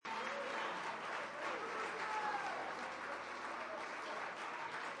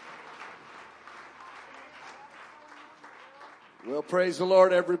Well, praise the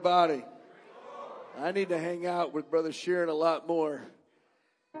Lord, everybody. I need to hang out with Brother Sheeran a lot more.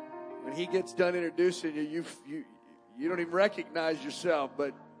 When he gets done introducing you, you don't even recognize yourself,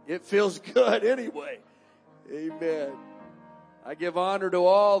 but it feels good anyway. Amen. I give honor to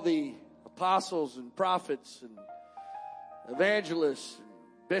all the apostles and prophets and evangelists and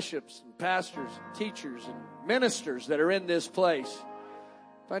bishops and pastors and teachers and ministers that are in this place.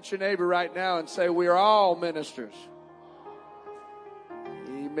 Punch your neighbor right now and say, we are all ministers.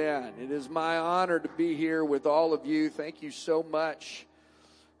 Amen. It is my honor to be here with all of you. Thank you so much,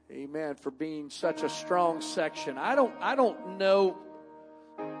 amen, for being such a strong section. I don't know.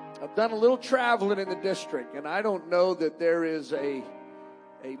 I've done a little traveling in the district, and I don't know that there is a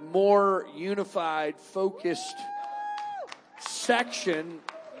more unified, focused section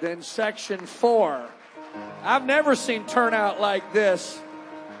than Section 4. I've never seen turnout like this.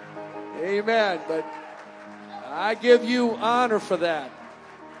 Amen. But I give you honor for that.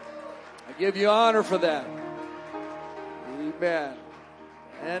 I give you honor for that. Amen.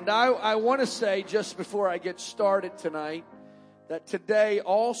 And I want to say, just before I get started tonight, that today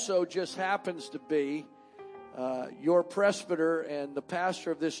also just happens to be your presbyter and the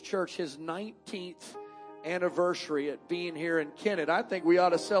pastor of this church, his 19th anniversary at being here in Kennett. I think we ought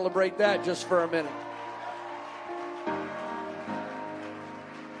to celebrate that just for a minute.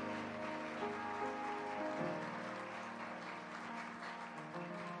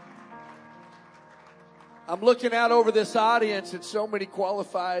 I'm looking out over this audience at so many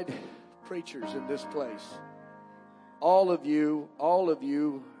qualified preachers in this place. All of you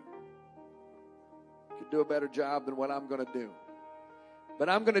could do a better job than what I'm going to do. But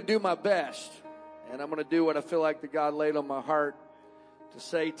I'm going to do my best, and I'm going to do what I feel like that God laid on my heart to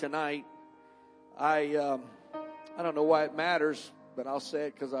say tonight. I don't know why it matters, but I'll say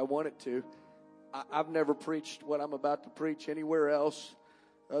it because I want it to. I've never preached what I'm about to preach anywhere else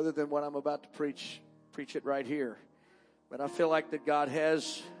other than what I'm about to preach it right here. But I feel like that God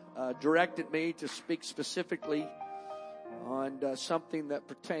has directed me to speak specifically on something that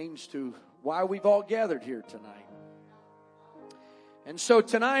pertains to why we've all gathered here tonight. And so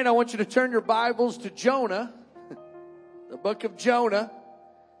tonight I want you to turn your Bibles to Jonah, the book of Jonah.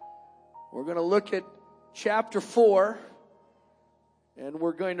 We're going to look at chapter 4, and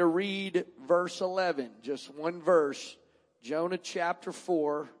we're going to read verse 11, just one verse. Jonah chapter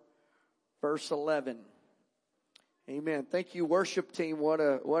 4, verse 11. Amen. Thank you, worship team. What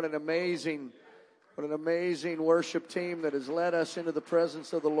an amazing worship team that has led us into the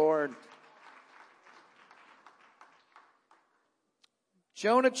presence of the Lord.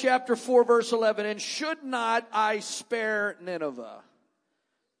 Jonah chapter 4, verse 11. And should not I spare Nineveh,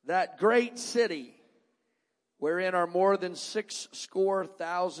 that great city, wherein are more than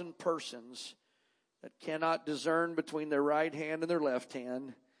 600,000 persons that cannot discern between their right hand and their left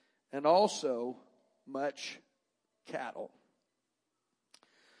hand, and also much cattle.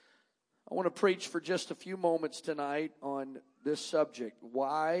 I want to preach for just a few moments tonight on this subject.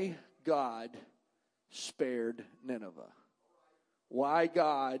 Why God spared Nineveh. Why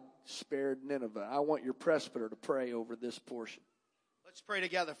God spared Nineveh. I want your presbyter to pray over this portion. Let's pray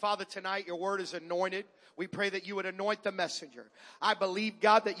together. Father, tonight your word is anointed. We pray that you would anoint the messenger. I believe,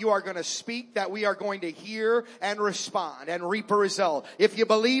 God, that you are going to speak, that we are going to hear and respond and reap a result. If you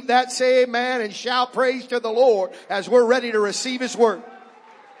believe that, say amen and shout praise to the Lord as we're ready to receive his word.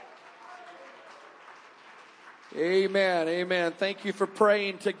 Amen. Amen. Thank you for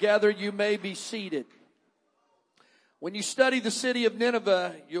praying together. You may be seated. When you study the city of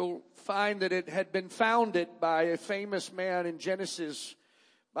Nineveh, you'll find that it had been founded by a famous man in Genesis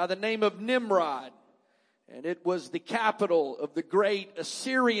by the name of Nimrod. And it was the capital of the great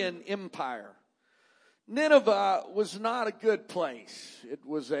Assyrian Empire. Nineveh was not a good place. It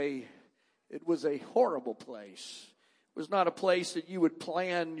was a horrible place. It was not a place that you would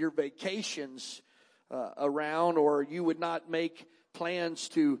plan your vacations around, or you would not make plans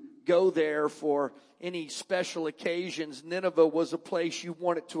to go there for any special occasions. Nineveh was a place you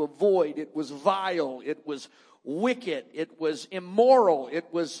wanted to avoid. It was vile. It was wicked. It was immoral.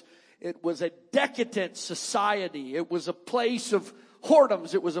 It was a decadent society. It was a place of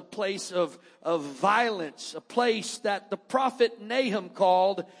whoredoms. It was a place of violence, a place that the prophet Nahum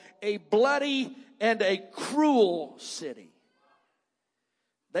called a bloody and a cruel city.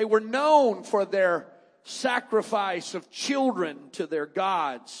 They were known for their sacrifice of children to their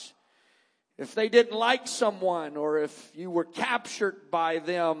gods. If they didn't like someone, or if you were captured by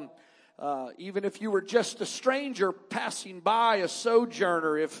them, even if you were just a stranger passing by, a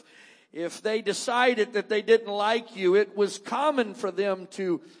sojourner, if they decided that they didn't like you, it was common for them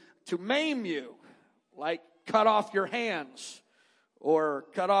to maim you, like cut off your hands, or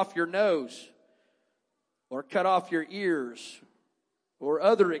cut off your nose, or cut off your ears, or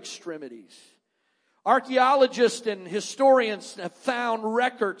other extremities. Archaeologists and historians have found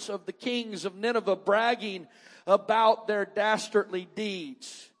records of the kings of Nineveh bragging about their dastardly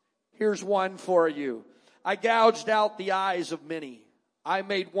deeds. Here's one for you. I gouged out the eyes of many. I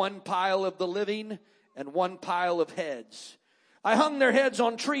made one pile of the living and one pile of heads. I hung their heads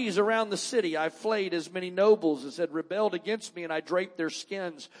on trees around the city. I flayed as many nobles as had rebelled against me, and I draped their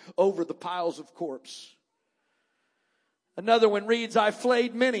skins over the piles of corpse. Another one reads, I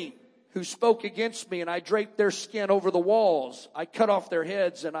flayed many who spoke against me, and I draped their skin over the walls. I cut off their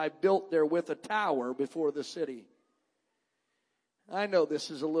heads, and I built therewith a tower before the city. I know this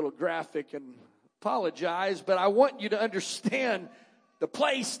is a little graphic, and apologize, but I want you to understand the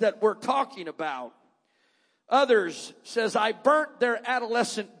place that we're talking about. Others says, I burnt their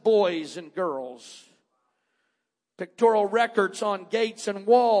adolescent boys and girls. Pictorial records on gates and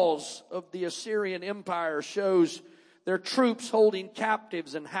walls of the Assyrian Empire shows their troops holding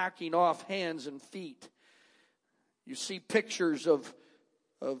captives and hacking off hands and feet. You see pictures of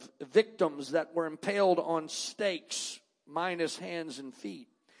victims that were impaled on stakes, minus hands and feet.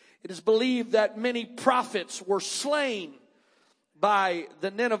 It is believed that many prophets were slain by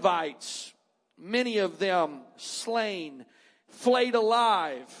the Ninevites. Many of them slain, flayed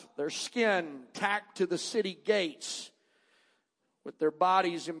alive, their skin tacked to the city gates, with their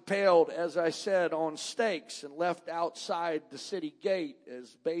bodies impaled, as I said, on stakes and left outside the city gate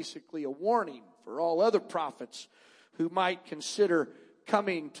as basically a warning for all other prophets who might consider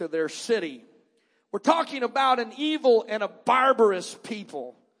coming to their city. We're talking about an evil and a barbarous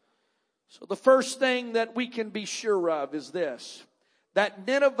people. So the first thing that we can be sure of is this, that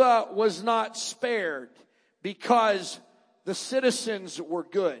Nineveh was not spared because the citizens were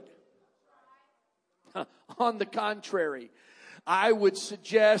good. On the contrary, I would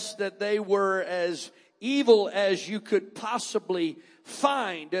suggest that they were as evil as you could possibly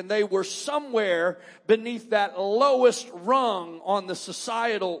find, and they were somewhere beneath that lowest rung on the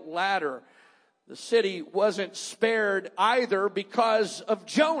societal ladder. The city wasn't spared either because of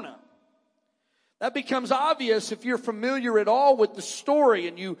Jonah. That becomes obvious if you're familiar at all with the story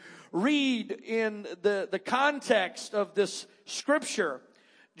and you read in the context of this scripture.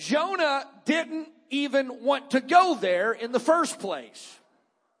 Jonah didn't even want to go there in the first place.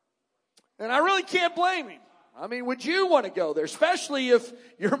 And I really can't blame him. I mean, would you want to go there? Especially if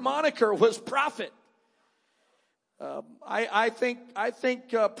your moniker was prophet. I think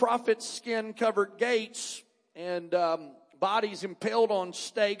prophet's skin-covered gates and bodies impaled on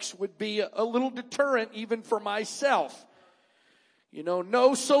stakes would be a little deterrent even for myself. You know,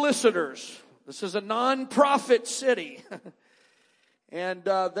 no solicitors. This is a non-profit city. And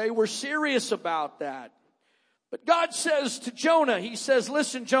they were serious about that. But God says to Jonah, he says,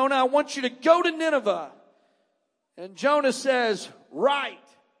 listen, Jonah, I want you to go to Nineveh. And Jonah says, right.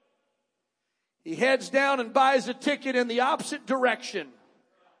 He heads down and buys a ticket in the opposite direction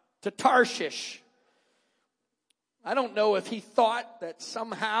to Tarshish. I don't know if he thought that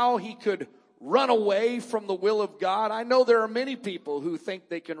somehow he could run away from the will of God. I know there are many people who think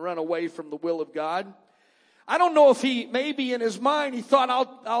they can run away from the will of God. I don't know if he, maybe in his mind, he thought,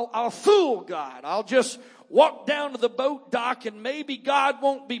 I'll fool God. I'll just walk down to the boat dock and maybe God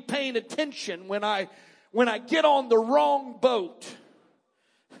won't be paying attention when I get on the wrong boat.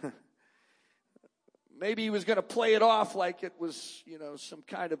 Maybe he was going to play it off like it was, you know, some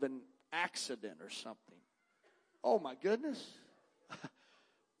kind of an accident or something. Oh my goodness.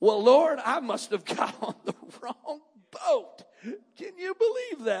 Well, Lord, I must have got on the wrong boat. Can you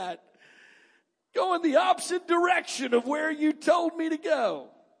believe that? Going the opposite direction of where you told me to go.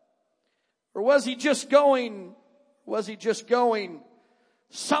 Or was he just going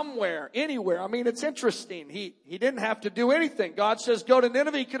somewhere, anywhere? I mean, it's interesting. He didn't have to do anything. God says, go to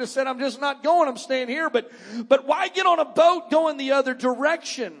Nineveh. He could have said, I'm just not going. I'm staying here. But why get on a boat going the other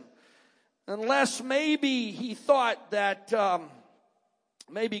direction? Unless maybe he thought that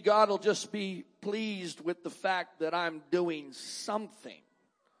maybe God will just be pleased with the fact that I'm doing something.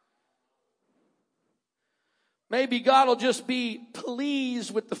 Maybe God will just be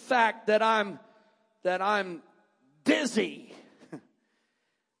pleased with the fact that I'm busy.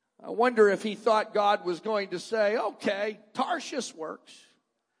 I wonder if he thought God was going to say, okay, Tarshish works.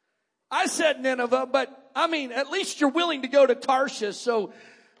 I said Nineveh, but I mean, at least you're willing to go to Tarshish, so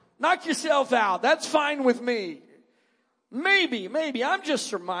knock yourself out. That's fine with me. Maybe. I'm just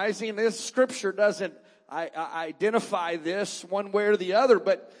surmising. This scripture doesn't identify this one way or the other,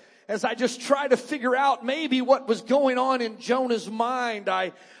 but as I just try to figure out maybe what was going on in Jonah's mind,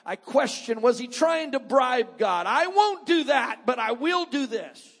 I question, was he trying to bribe God? I won't do that, but I will do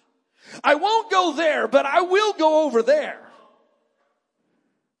this. I won't go there, but I will go over there.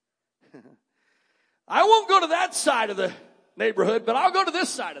 I won't go to that side of the neighborhood, but I'll go to this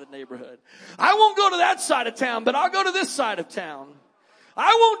side of the neighborhood. I won't go to that side of town, but I'll go to this side of town.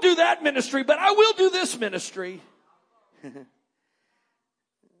 I won't do that ministry, but I will do this ministry.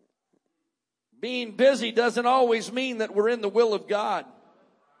 Being busy doesn't always mean that we're in the will of God.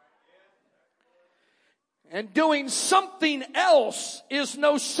 And doing something else is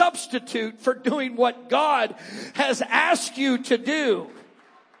no substitute for doing what God has asked you to do.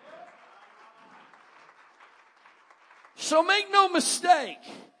 So make no mistake,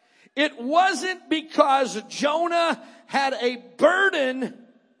 it wasn't because Jonah had a burden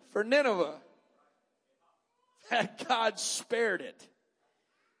for Nineveh that God spared it.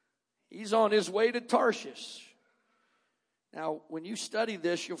 He's on his way to Tarshish. Now, when you study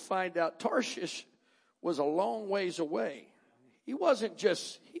this, you'll find out Tarshish was a long ways away. He wasn't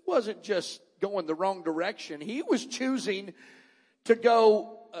just going the wrong direction. He was choosing to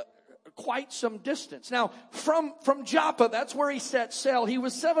go quite some distance. Now, from Joppa, that's where he set sail. He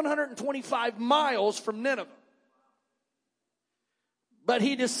was 725 miles from Nineveh. But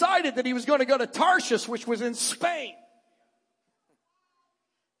he decided that he was going to go to Tarshish, which was in Spain.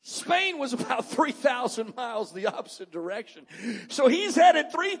 Spain was about 3,000 miles the opposite direction. So he's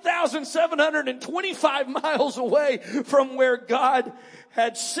headed 3,725 miles away from where God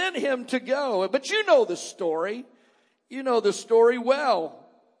had sent him to go. But you know the story. You know the story well.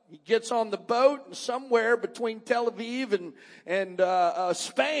 He gets on the boat, and somewhere between Tel Aviv and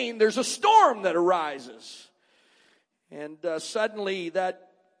Spain, there's a storm that arises. And suddenly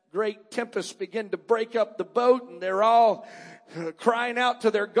that great tempest began to break up the boat, and they're all crying out to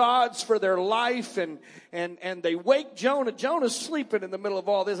their gods for their life, and they wake Jonah. Jonah's sleeping in the middle of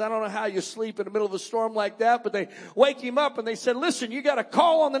all this. I don't know how you sleep in the middle of a storm like that, but they wake him up and they said, listen, you got to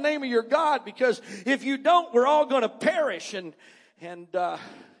call on the name of your God, because if you don't, we're all going to perish. And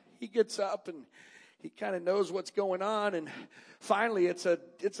he gets up and he kind of knows what's going on, and finally it's a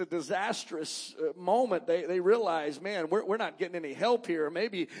disastrous moment. They realize, man, we're not getting any help here.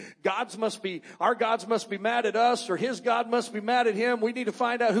 Maybe our gods must be mad at us, or his God must be mad at him. We need to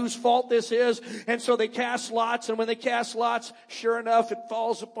find out whose fault this is. And so they cast lots, and when they cast lots, sure enough, it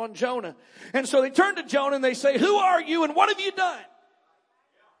falls upon Jonah. And so they turn to Jonah and they say, who are you and what have you done?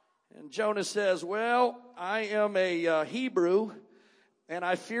 And Jonah says, well, I am a Hebrew, and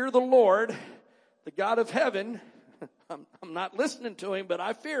I fear the Lord, the God of heaven. I'm not listening to him, but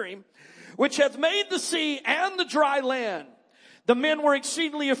I fear him, which hath made the sea and the dry land. The men were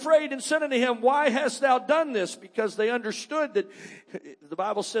exceedingly afraid and said unto him, why hast thou done this? Because they understood that, the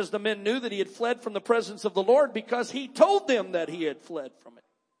Bible says the men knew that he had fled from the presence of the Lord, because he told them that he had fled from it.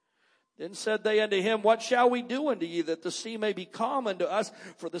 Then said they unto him, what shall we do unto you, that the sea may be calm unto us?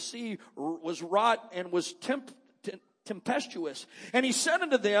 For the sea was wrought and was tempestuous. And he said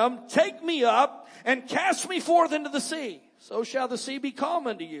unto them, take me up and cast me forth into the sea. So shall the sea be calm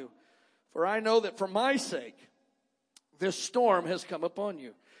unto you. For I know that for my sake this storm has come upon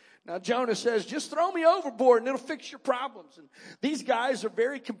you. Now Jonah says, just throw me overboard and it'll fix your problems. And these guys are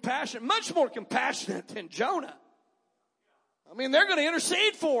very compassionate, much more compassionate than Jonah. I mean, they're going to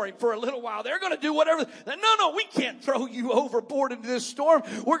intercede for him for a little while. They're going to do whatever. No, we can't throw you overboard into this storm.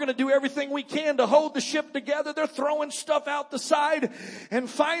 We're going to do everything we can to hold the ship together. They're throwing stuff out the side. And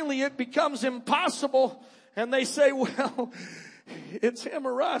finally it becomes impossible. And they say, well, it's him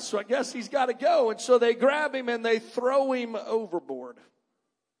or us. So I guess he's got to go. And so they grab him and they throw him overboard.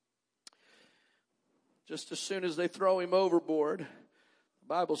 Just as soon as they throw him overboard, the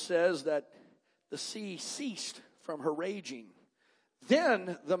Bible says that the sea ceased from her raging.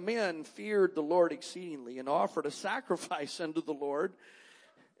 Then the men feared the Lord exceedingly and offered a sacrifice unto the Lord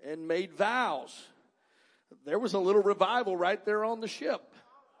and made vows. There was a little revival right there on the ship.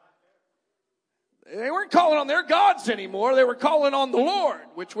 They weren't calling on their gods anymore. They were calling on the Lord,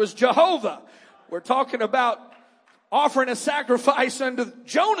 which was Jehovah. We're talking about offering a sacrifice unto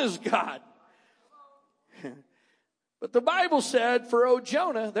Jonah's God. But the Bible said for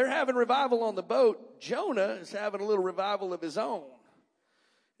Jonah, they're having revival on the boat. Jonah is having a little revival of his own.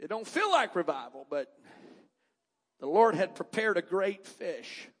 It don't feel like revival, but the Lord had prepared a great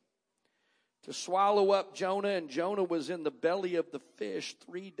fish to swallow up Jonah, and Jonah was in the belly of the fish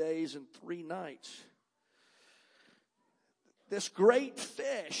 3 days and 3 nights. This great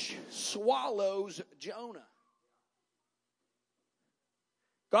fish swallows Jonah.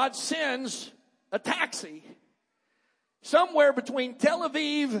 God sends a taxi somewhere between Tel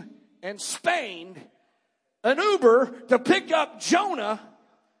Aviv and Spain, an Uber to pick up Jonah,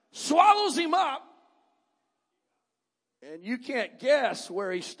 swallows him up, and you can't guess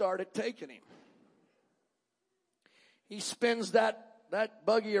where he started taking him. He spins that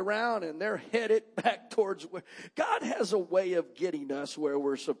buggy around, and they're headed back towards where God has a way of getting us where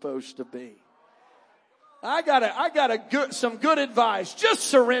we're supposed to be. I got some good advice. Just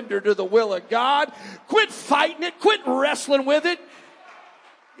surrender to the will of God. Quit fighting it. Quit wrestling with it.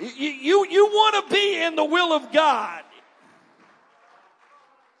 You want to be in the will of God.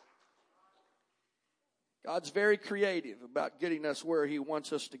 God's very creative about getting us where he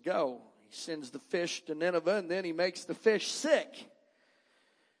wants us to go. He sends the fish to Nineveh, and then he makes the fish sick.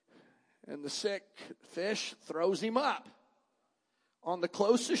 And the sick fish throws him up on the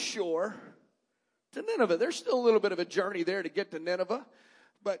closest shore to Nineveh. There's still a little bit of a journey there to get to Nineveh.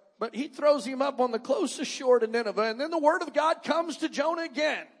 But he throws him up on the closest shore to Nineveh. And then the word of God comes to Jonah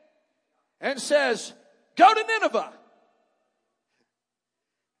again and says, go to Nineveh.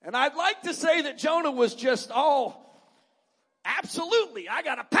 And I'd like to say that Jonah was just absolutely, I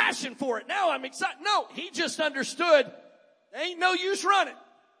got a passion for it. Now I'm excited. No, he just understood, ain't no use running.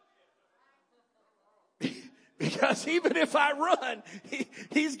 Because even if I run,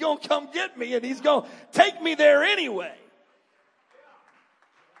 he's going to come get me, and he's going to take me there anyway.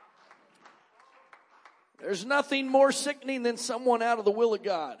 There's nothing more sickening than someone out of the will of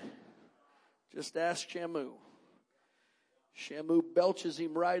God. Just ask Shamu. Shamu belches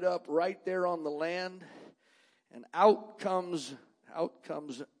him right up, right there on the land, and out comes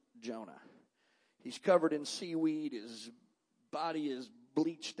Jonah. He's covered in seaweed. His body is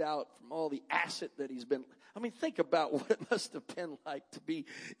bleached out from all the acid that he's been. I mean, think about what it must have been like to be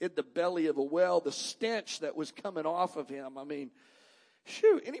in the belly of a whale, the stench that was coming off of him. I mean,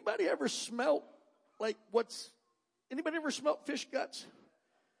 shoot, anybody ever smelt fish guts?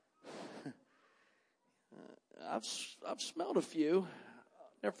 I've smelled a few.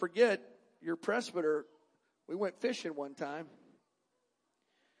 Never forget, your presbyter, we went fishing one time,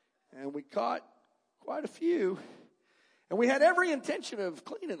 and we caught quite a few, and we had every intention of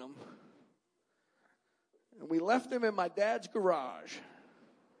cleaning them. And we left them in my dad's garage.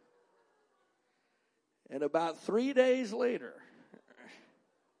 And about 3 days later,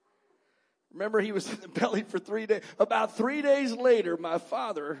 remember he was in the belly for 3 days. About 3 days later, my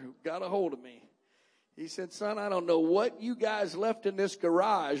father got a hold of me. He said, son, I don't know what you guys left in this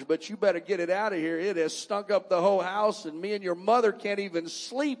garage, but you better get it out of here. It has stunk up the whole house, and me and your mother can't even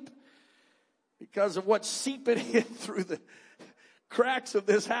sleep because of what's seeping in through the cracks of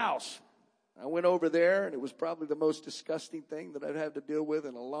this house. I went over there, and it was probably the most disgusting thing that I'd have to deal with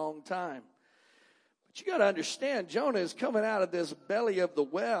in a long time. But you got to understand, Jonah is coming out of this belly of the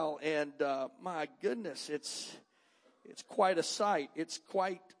well, and my goodness, it's quite a sight. It's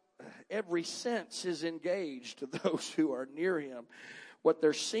quite, every sense is engaged to those who are near him. What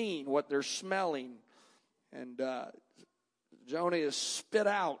they're seeing, what they're smelling. And Jonah is spit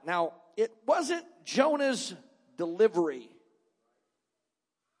out. Now, it wasn't Jonah's delivery.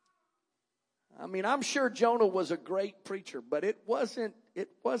 I mean, I'm sure Jonah was a great preacher, but it wasn't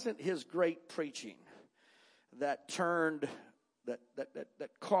his great preaching that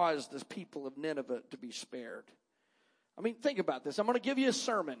caused the people of Nineveh to be spared. I mean, think about this. I'm going to give you a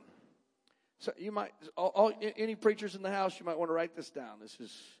sermon. So you might, any preachers in the house, you might want to write this down. This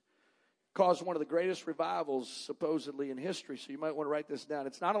has caused one of the greatest revivals supposedly in history, so you might want to write this down.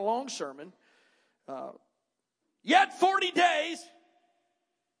 It's not a long sermon. Yet 40 days,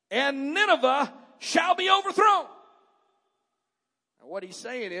 and Nineveh shall be overthrown. Now, what he's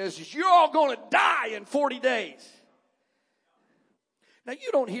saying is you're all going to die in 40 days. Now,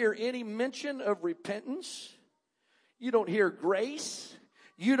 you don't hear any mention of repentance. You don't hear grace.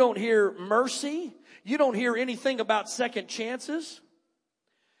 You don't hear mercy. You don't hear anything about second chances.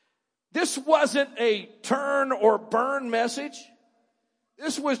 This wasn't a turn or burn message.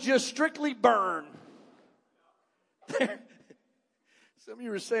 This was just strictly burn. Some of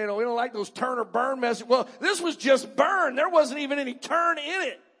you were saying, we don't like those turn or burn messages. Well, this was just burn. There wasn't even any turn in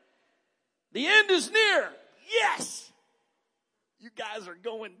it. The end is near. Yes. You guys are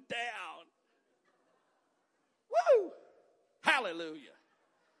going down. Woo. Hallelujah.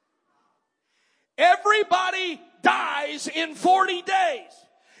 Everybody dies in 40 days.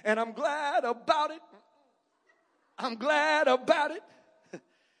 And I'm glad about it. I'm glad about it.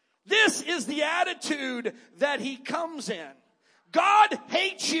 This is the attitude that he comes in. God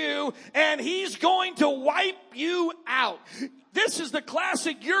hates you, and he's going to wipe you out. This is the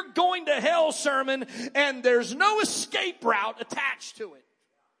classic "you're going to hell" sermon, and there's no escape route attached to it.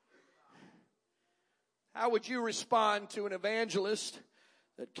 How would you respond to an evangelist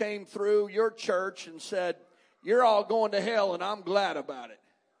that came through your church and said, you're all going to hell and I'm glad about it.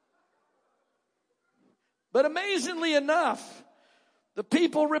 But amazingly enough, the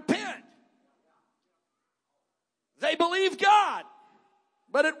people repent. They believe God.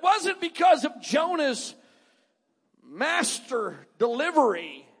 But it wasn't because of Jonah's master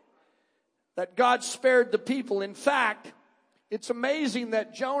delivery that God spared the people. In fact, it's amazing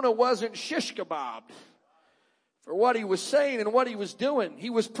that Jonah wasn't shish kebabbed for what he was saying and what he was doing. He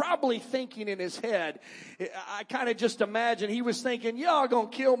was probably thinking in his head, I kind of just imagine he was thinking, y'all gonna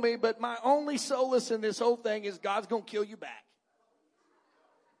kill me, but my only solace in this whole thing is God's gonna kill you back.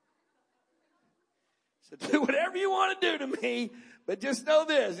 So do whatever you want to do to me, but just know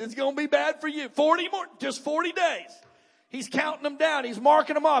this, it's gonna be bad for you. 40 more, just 40 days. He's counting them down. He's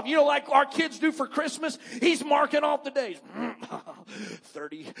marking them off. You know, like our kids do for Christmas? He's marking off the days.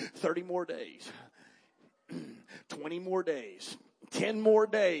 30 more days. 20 more days. 10 more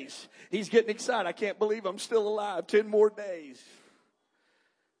days. He's getting excited. I can't believe I'm still alive. 10 more days.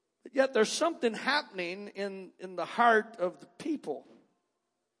 But yet there's something happening in the heart of the people.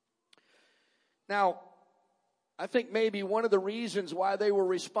 Now, I think maybe one of the reasons why they were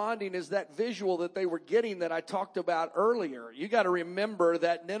responding is that visual that they were getting that I talked about earlier. You got to remember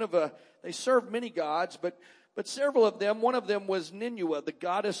that Nineveh, they served many gods, but several of them, one of them was Ninua, the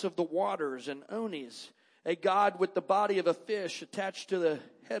goddess of the waters, and Onis, a god with the body of a fish attached to the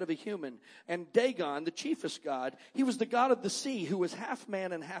head of a human. And Dagon, the chiefest god, he was the god of the sea who was half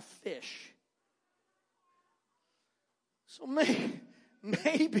man and half fish. So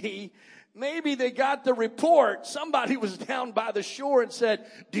maybe they got the report. Somebody was down by the shore and said,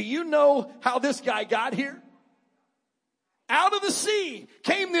 do you know how this guy got here? Out of the sea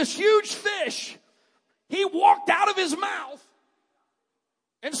came this huge fish. He walked out of his mouth.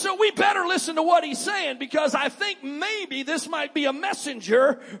 And so we better listen to what he's saying, because I think maybe this might be a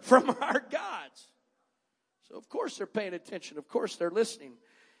messenger from our gods. So of course they're paying attention. Of course they're listening.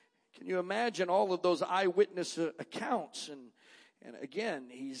 Can you imagine all of those eyewitness accounts? And again,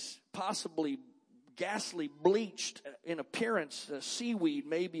 he's possibly ghastly bleached in appearance. Seaweed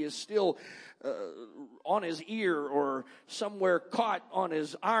maybe is still on his ear or somewhere caught on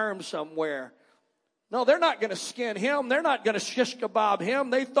his arm somewhere. No, they're not going to skin him. They're not going to shish kebab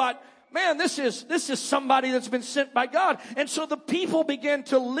him. They thought, man, this is somebody that's been sent by God. And so the people began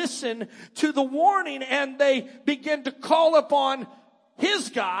to listen to the warning, and they begin to call upon his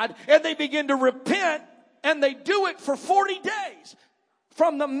God, and they begin to repent, and they do it for 40 days.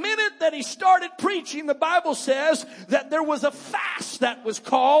 From the minute that he started preaching, the Bible says that there was a fast that was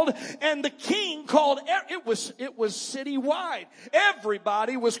called, and the king called, it was citywide.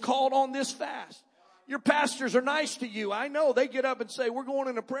 Everybody was called on this fast. Your pastors are nice to you. I know they get up and say, we're going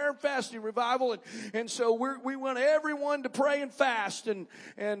in a prayer and fasting revival. And so we want everyone to pray and fast. And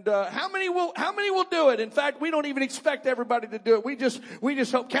how many will do it? In fact, we don't even expect everybody to do it. We just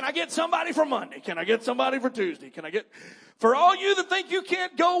hope, can I get somebody for Monday? Can I get somebody for Tuesday? For all you that think you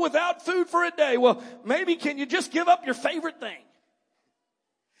can't go without food for a day, well, maybe can you just give up your favorite thing?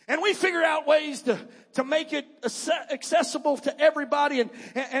 And we figure out ways to make it accessible to everybody. And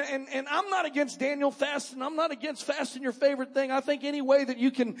I'm not against Daniel fasting. I'm not against fasting your favorite thing. I think any way that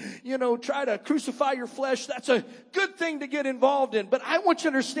you can, try to crucify your flesh, that's a good thing to get involved in. But I want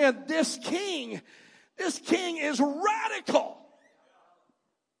you to understand this king is radical.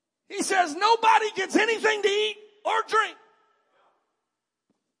 He says nobody gets anything to eat or drink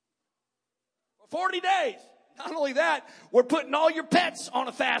for 40 days. Not only that, we're putting all your pets on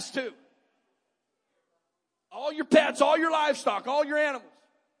a fast too. All your pets, all your livestock, all your animals.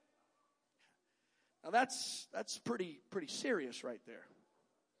 Now that's pretty serious right there.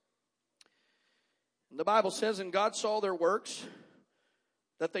 And the Bible says, and God saw their works,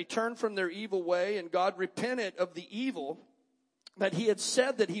 that they turned from their evil way, and God repented of the evil that he had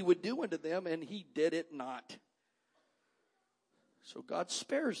said that he would do unto them, and he did it not. So God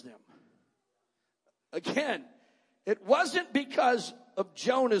spares them. Again, it wasn't because of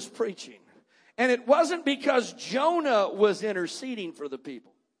Jonah's preaching. And it wasn't because Jonah was interceding for the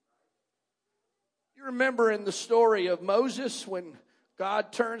people. You remember in the story of Moses when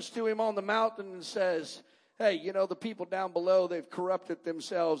God turns to him on the mountain and says, hey, the people down below, they've corrupted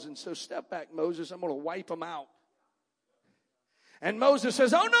themselves. And so step back, Moses, I'm going to wipe them out. And Moses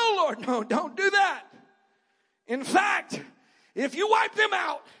says, oh no, Lord, no, don't do that. In fact, if you wipe them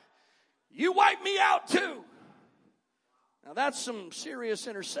out, you wipe me out too. Now that's some serious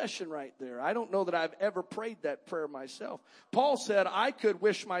intercession right there. I don't know that I've ever prayed that prayer myself. Paul said I could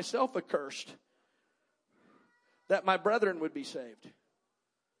wish myself accursed that my brethren would be saved.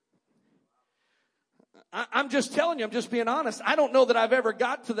 I'm just telling you, I'm just being honest. I don't know that I've ever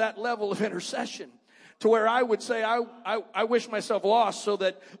got to that level of intercession to where I would say I wish myself lost so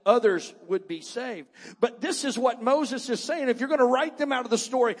that others would be saved. But this is what Moses is saying. If you're going to write them out of the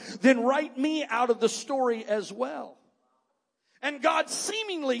story, then write me out of the story as well. And God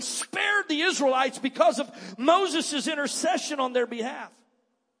seemingly spared the Israelites because of Moses' intercession on their behalf.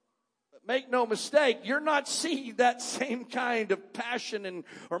 Make no mistake, you're not seeing that same kind of passion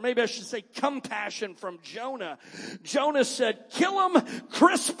or maybe I should say compassion from Jonah. Jonah said, kill them,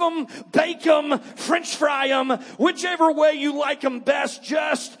 crisp them, bake them, French fry them, whichever way you like them best,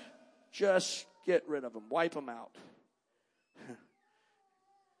 just get rid of them, wipe them out.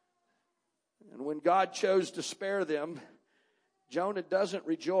 And when God chose to spare them, Jonah doesn't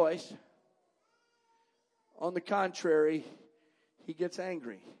rejoice. On the contrary, he gets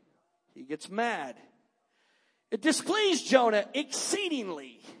angry. He gets mad. It displeased Jonah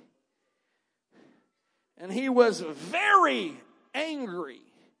exceedingly. And he was very angry.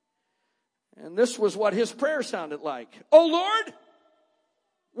 And this was what his prayer sounded like. O Lord,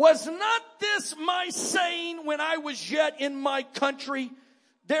 was not this my saying when I was yet in my country?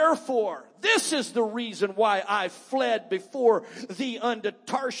 Therefore, this is the reason why I fled before thee unto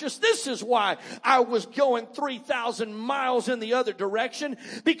Tarshish. This is why I was going 3,000 miles in the other direction.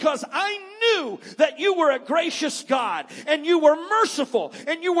 Because I knew that you were a gracious God, and you were merciful,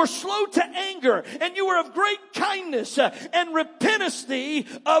 and you were slow to anger, and you were of great kindness, and repentest thee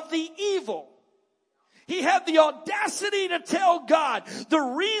of the evil. He had the audacity to tell God, the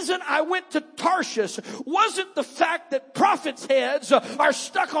reason I went to Tarshish wasn't the fact that prophets' heads are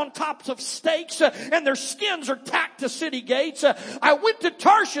stuck on tops of stakes and their skins are tacked to city gates. I went to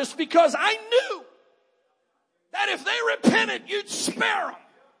Tarshish because I knew that if they repented, you'd spare them.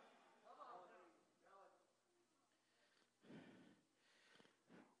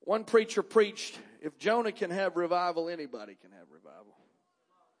 One preacher preached, if Jonah can have revival, anybody can have revival.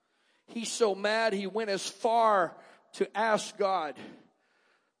 He's so mad he went as far to ask God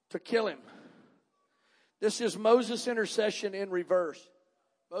to kill him. This is Moses' intercession in reverse.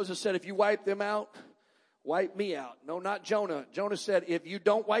 Moses said, if you wipe them out, wipe me out. No, not Jonah. Jonah said, if you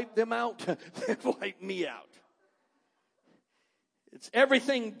don't wipe them out, then wipe me out. It's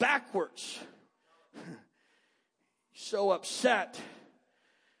everything backwards. He's so upset.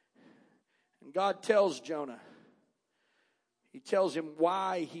 And God tells Jonah, he tells him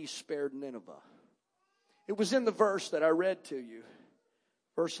why he spared Nineveh. It was in the verse that I read to you.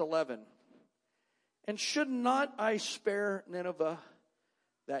 Verse 11. And should not I spare Nineveh,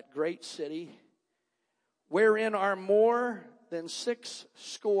 that great city, wherein are more than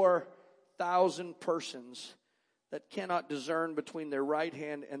 600,000 persons that cannot discern between their right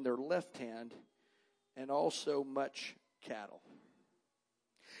hand and their left hand, and also much cattle.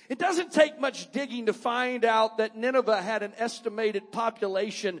 It doesn't take much digging to find out that Nineveh had an estimated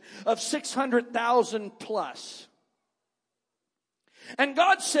population of 600,000 plus. And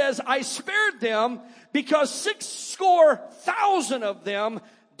God says, I spared them because 600,000 of them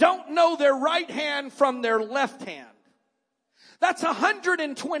don't know their right hand from their left hand. That's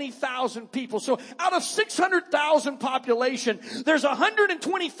 120,000 people. So out of 600,000 population, there's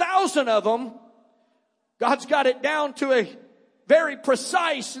 120,000 of them. God's got it down to a very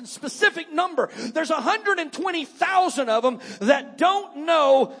precise and specific number. There's 120,000 of them that don't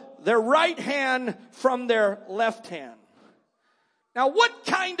know their right hand from their left hand. Now, what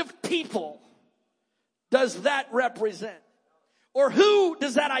kind of people does that represent? Or who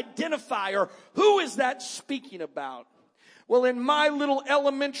does that identify? Or who is that speaking about? Well, in my little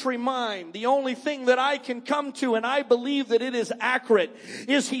elementary mind, the only thing that I can come to, and I believe that it is accurate,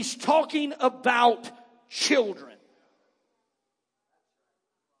 is he's talking about children.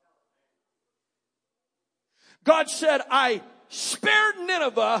 God said, I spared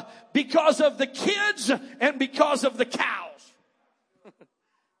Nineveh because of the kids and because of the cows.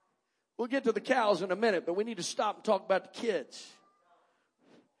 We'll get to the cows in a minute, but we need to stop and talk about the kids.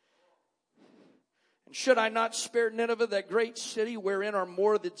 And should I not spare Nineveh, that great city wherein are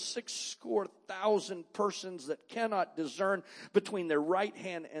more than 600,000 persons that cannot discern between their right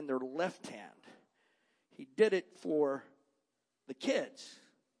hand and their left hand? He did it for the kids.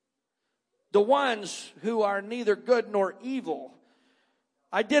 The ones who are neither good nor evil.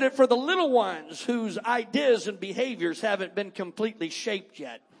 I did it for the little ones whose ideas and behaviors haven't been completely shaped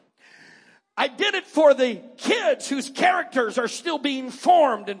yet. I did it for the kids whose characters are still being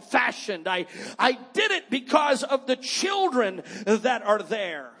formed and fashioned. I did it because of the children that are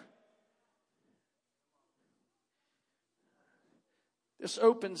there. This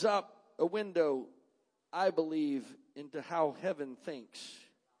opens up a window, I believe, into how heaven thinks.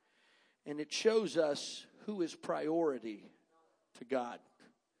 And it shows us who is priority to God.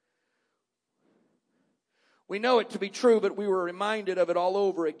 We know it to be true, but we were reminded of it all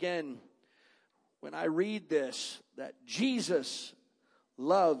over again when I read this, that Jesus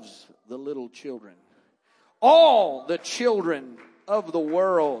loves the little children. All the children of the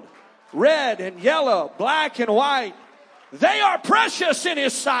world, red and yellow, black and white, they are precious in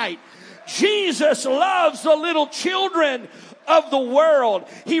His sight. Jesus loves the little children of the world.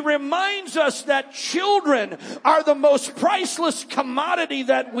 He reminds us that children are the most priceless commodity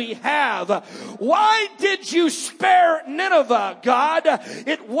that we have. Why did you spare Nineveh, God?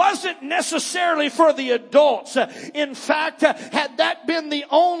 It wasn't necessarily for the adults. In fact, had that been the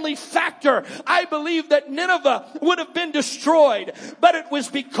only factor, I believe that Nineveh would have been destroyed. But it was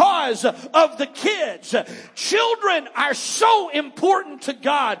because of the kids. Children are so important to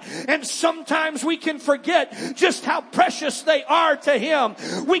God, and sometimes we can forget just how precious they are to Him.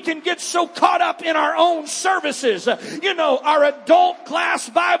 We can get so caught up in our own services. You know, our adult class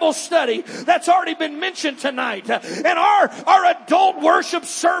Bible study that's already been mentioned tonight, and our adult worship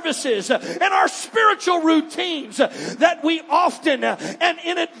services, and our spiritual routines that we often and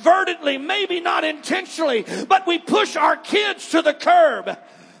inadvertently, maybe not intentionally, but we push our kids to the curb.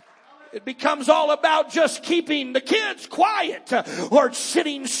 It becomes all about just keeping the kids quiet or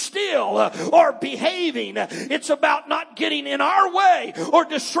sitting still or behaving. It's about not getting in our way or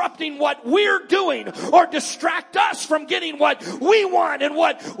disrupting what we're doing or distract us from getting what we want and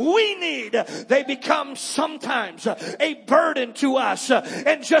what we need. They become sometimes a burden to us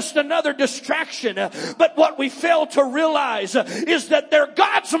and just another distraction. But what we fail to realize is that they're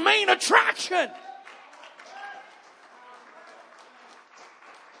God's main attraction.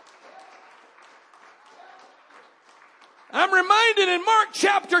 I'm reminded in Mark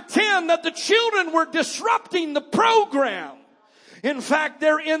chapter 10 that the children were disrupting the program. In fact,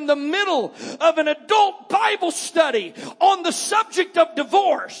 they're in the middle of an adult Bible study on the subject of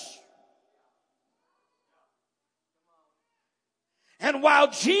divorce. And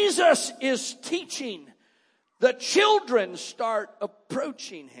while Jesus is teaching, the children start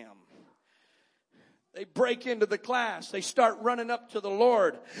approaching Him. They break into the class. They start running up to the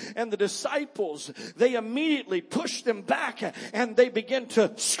Lord. And the disciples, they immediately push them back and they begin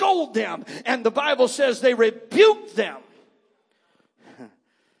to scold them. And the Bible says they rebuked them.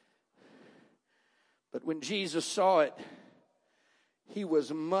 But when Jesus saw it, He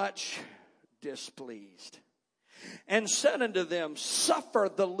was much displeased and said unto them, suffer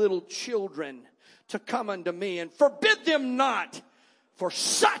the little children to come unto me, and forbid them not, for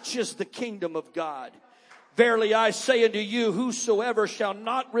such is the kingdom of God. Verily I say unto you, whosoever shall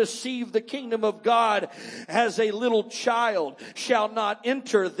not receive the kingdom of God as a little child shall not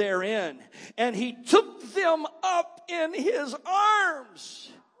enter therein. And He took them up in His arms.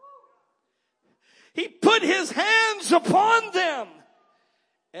 He put His hands upon them,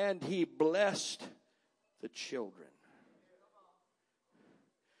 and He blessed the children.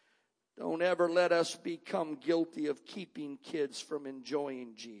 Don't ever let us become guilty of keeping kids from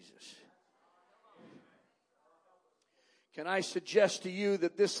enjoying Jesus. Can I suggest to you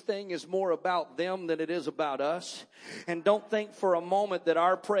that this thing is more about them than it is about us? And don't think for a moment that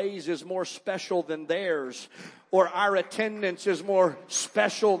our praise is more special than theirs, or our attendance is more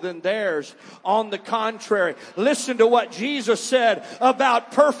special than theirs. On the contrary, listen to what Jesus said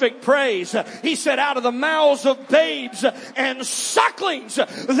about perfect praise. He said, out of the mouths of babes and sucklings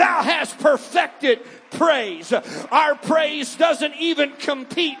thou hast perfected praise. Our praise doesn't even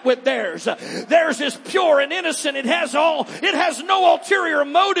compete with theirs. Theirs is pure and innocent. It has no ulterior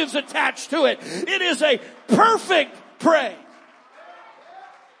motives attached to it. It is a perfect praise.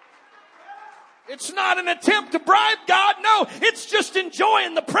 It's not an attempt to bribe God. No, it's just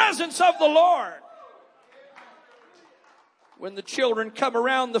enjoying the presence of the Lord. When the children come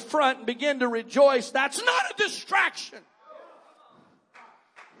around the front and begin to rejoice, that's not a distraction.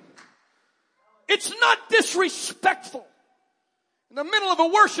 It's not disrespectful. In the middle of a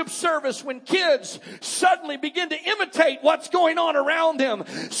worship service, when kids suddenly begin to imitate what's going on around them,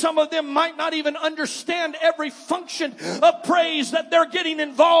 some of them might not even understand every function of praise that they're getting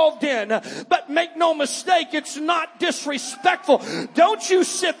involved in. But make no mistake, it's not disrespectful. Don't you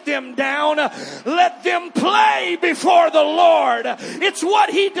sit them down. Let them play before the Lord. It's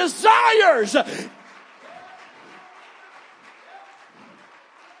what He desires.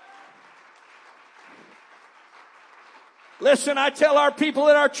 Listen, I tell our people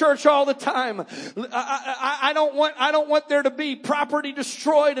at our church all the time, I don't want there to be property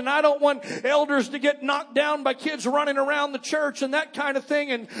destroyed, and I don't want elders to get knocked down by kids running around the church and that kind of thing.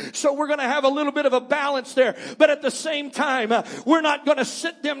 And so we're going to have a little bit of a balance there. But at the same time, we're not going to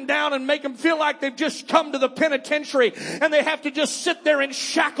sit them down and make them feel like they've just come to the penitentiary and they have to just sit there in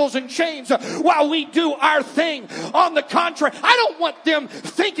shackles and chains while we do our thing. On the contrary, I don't want them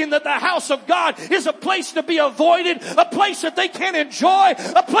thinking that the house of God is a place to be avoided, a place that they can't enjoy,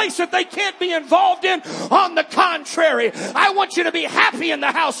 a place that they can't be involved in. On the contrary, I want you to be happy in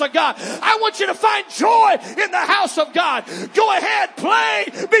the house of God. I want you to find joy in the house of God. Go ahead, play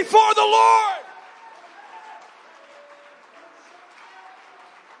before the Lord.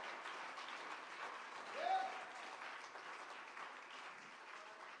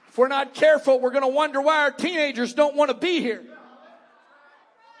 If we're not careful, we're going to wonder why our teenagers don't want to be here.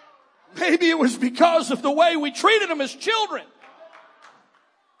 Maybe it was because of the way we treated them as children.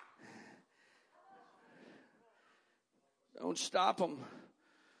 Don't stop them.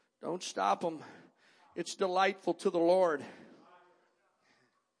 Don't stop them. It's delightful to the Lord.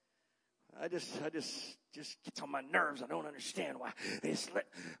 I just gets on my nerves. I don't understand why they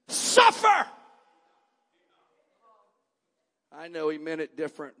suffer. I know he meant it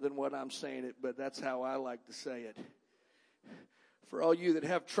different than what I'm saying it, but that's how I like to say it. For all you that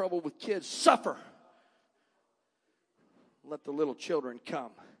have trouble with kids, suffer. Let the little children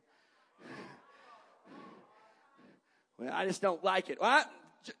come. Well, I just don't like it. Well,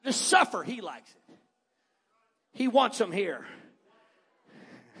 just suffer. He likes it. He wants them here.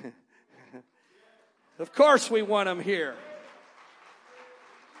 Of course we want them here.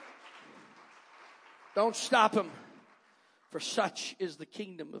 Don't stop them, for such is the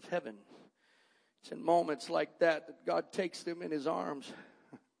kingdom of heaven. It's in moments like that that God takes them in his arms.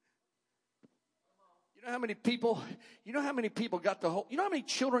 You know how many people got you know how many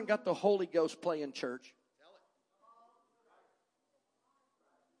children got the Holy Ghost playing church?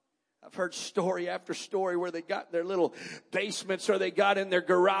 I've heard story after story where they got their little basements or they got in their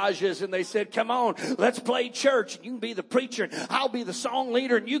garages and they said, come on, let's play church. You can be the preacher and I'll be the song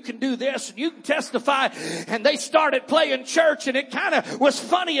leader and you can do this and you can testify. And they started playing church and it kind of was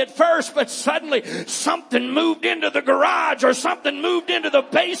funny at first, but suddenly something moved into the garage or something moved into the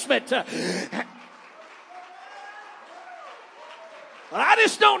basement. I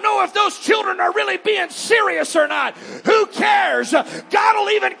just don't know if those children are really being serious or not. Who cares? God will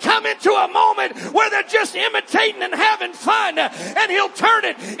even come into a moment where they're just imitating and having fun, and he'll turn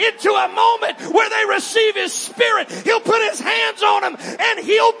it into a moment where they receive his Spirit. He'll put his hands on them and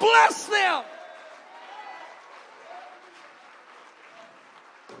he'll bless them.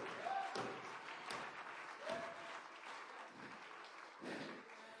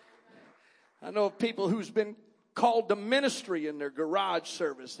 I know of people who's been called to ministry in their garage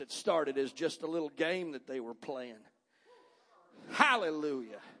service that started as just a little game that they were playing.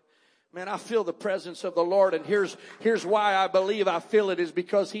 Hallelujah. Man, I feel the presence of the Lord, and here's why I believe I feel it is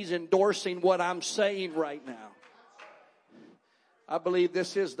because he's endorsing what I'm saying right now. I believe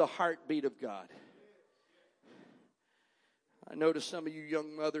this is the heartbeat of God. I know to some of you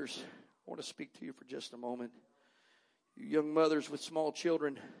young mothers, I want to speak to you for just a moment. You young mothers with small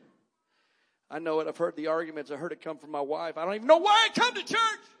children, I know it. I've heard the arguments. I heard it come from my wife. I don't even know why I come to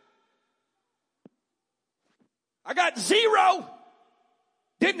church. I got 0.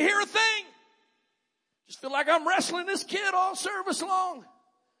 Didn't hear a thing. Just feel like I'm wrestling this kid all service long.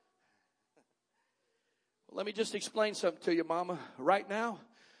 Well, let me just explain something to you, Mama. Right now,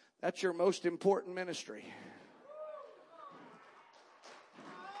 that's your most important ministry.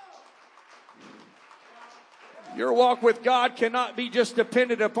 Your walk with God cannot be just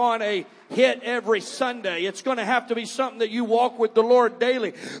dependent upon a hit every Sunday. It's going to have to be something that you walk with the Lord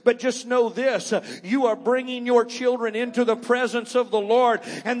daily. But just know this, you are bringing your children into the presence of the Lord,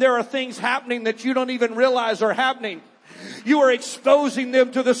 and there are things happening that you don't even realize are happening. You are exposing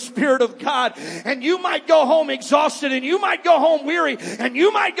them to the Spirit of God. And you might go home exhausted, and you might go home weary, and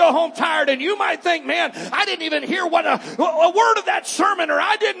you might go home tired, and you might think, man, I didn't even hear what a word of that sermon, or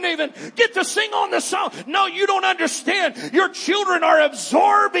I didn't even get to sing on the song. No, you don't understand. Your children are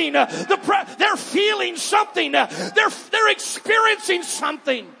absorbing they're feeling something. They're experiencing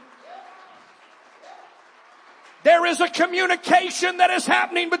something. There is a communication that is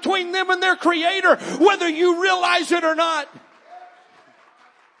happening between them and their Creator, whether you realize it or not.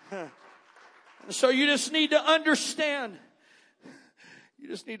 So you just need to understand. You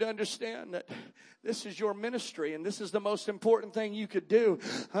just need to understand that This is your ministry, and this is the most important thing you could do.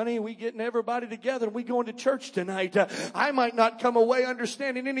 Honey, we getting everybody together, and we going to church tonight. I might not come away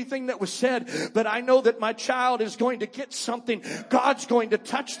understanding anything that was said, but I know that my child is going to get something. God's going to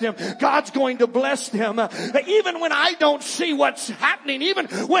touch them. God's going to bless them. Even when I don't see what's happening, even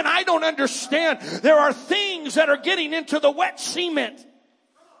when I don't understand, there are things that are getting into the wet cement.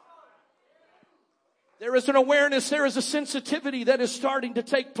 There is an awareness, there is a sensitivity that is starting to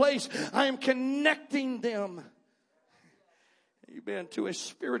take place. I am connecting them, amen, to a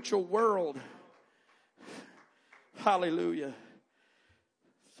spiritual world. Hallelujah.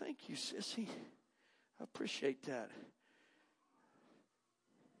 Thank you, sissy. I appreciate that.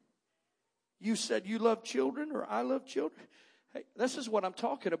 You said you love children, or I love children. Hey, this is what I'm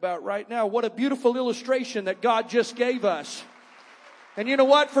talking about right now. What a beautiful illustration that God just gave us. And you know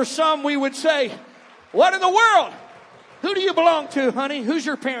what? For some, we would say, what in the world? Who do you belong to, honey? Who's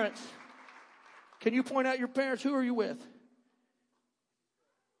your parents? Can you point out your parents? Who are you with?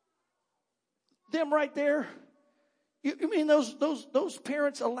 Them right there. You mean those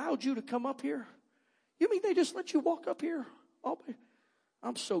parents allowed you to come up here? You mean they just let you walk up here?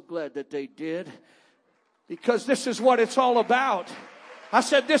 I'm so glad that they did. Because this is what it's all about. I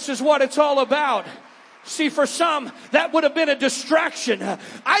said this is what it's all about. See, for some, that would have been a distraction.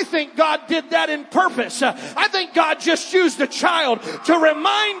 I think God did that in purpose. I think God just used a child to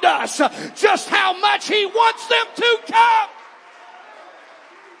remind us just how much He wants them to come.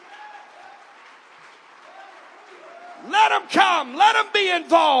 Let them come. Let them be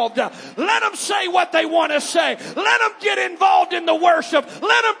involved. Let them say what they want to say. Let them get involved in the worship.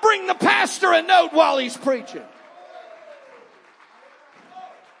 Let them bring the pastor a note while he's preaching.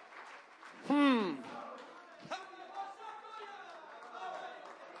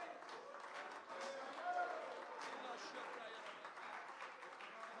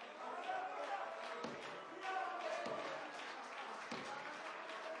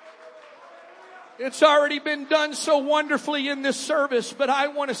 It's already been done so wonderfully in this service, but I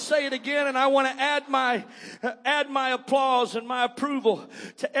want to say it again, and I want to add my applause and my approval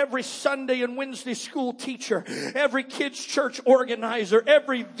to every Sunday and Wednesday school teacher, every kids church organizer,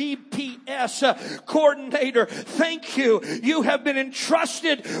 every VPS coordinator. Thank you. You have been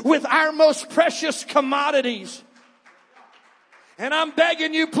entrusted with our most precious commodities. And I'm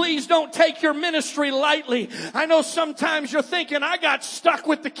begging you, please don't take your ministry lightly. I know sometimes you're thinking, I got stuck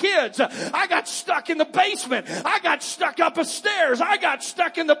with the kids. I got stuck in the basement. I got stuck up the stairs. I got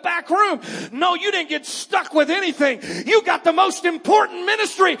stuck in the back room. No, you didn't get stuck with anything. You got the most important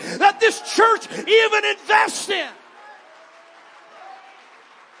ministry that this church even invests in.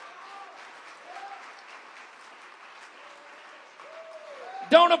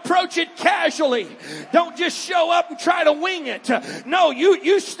 Don't approach it casually. Don't just show up and try to wing it. No,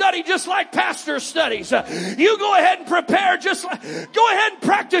 you study just like pastor studies. You go ahead and prepare go ahead and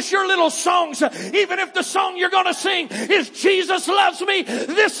practice your little songs. Even if the song you're going to sing is Jesus loves me,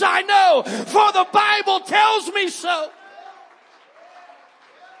 this I know, for the Bible tells me so.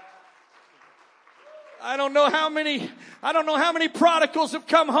 I don't know how many prodigals have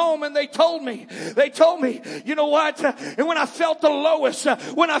come home and they told me, you know what? And when I felt the lowest,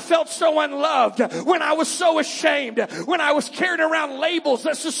 when I felt so unloved, when I was so ashamed, when I was carrying around labels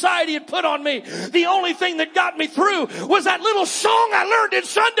that society had put on me, the only thing that got me through was that little song I learned in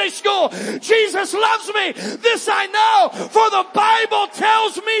Sunday school. Jesus loves me. This I know, for the Bible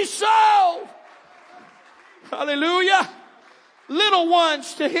tells me so. Hallelujah. Little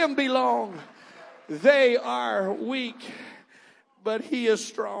ones to Him belong. They are weak, but He is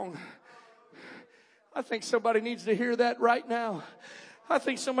strong. I think somebody needs to hear that right now. I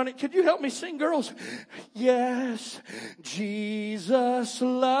think somebody, could you help me sing, girls? Yes, Jesus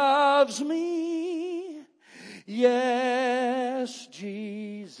loves me. Yes,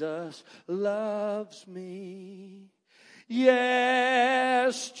 Jesus loves me.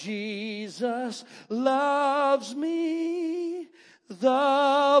 Yes, Jesus loves me.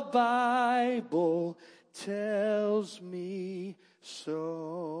 The Bible tells me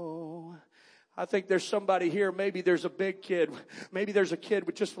so. I think there's somebody here, maybe there's a big kid, maybe there's a kid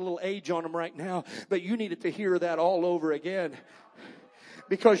with just a little age on him right now, but you needed to hear that all over again.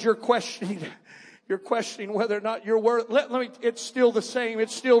 Because you're questioning whether or not your word, it's still the same.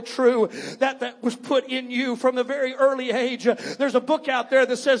 It's still true. That was put in you from the very early age. There's a book out there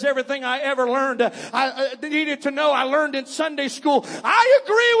that says everything I ever learned, I needed to know, I learned in Sunday school. I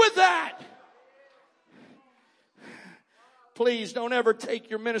agree with that. Please don't ever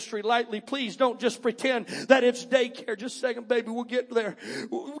take your ministry lightly. Please don't just pretend that it's daycare. Just a second, baby, we'll get there.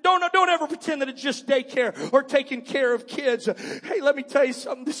 Don't ever pretend that it's just daycare or taking care of kids. Hey, let me tell you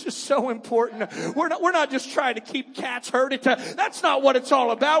something. This is so important. We're not just trying to keep cats herded. That's not what it's all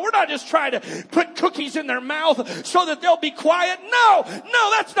about. We're not just trying to put cookies in their mouth so that they'll be quiet. No,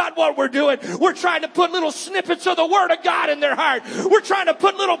 that's not what we're doing. We're trying to put little snippets of the Word of God in their heart. We're trying to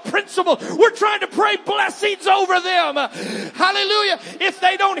put little principles. We're trying to pray blessings over them. Hallelujah. If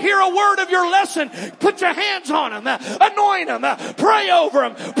they don't hear a word of your lesson, put your hands on them, anoint them, pray over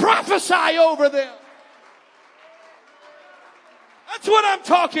them, prophesy over them. That's what I'm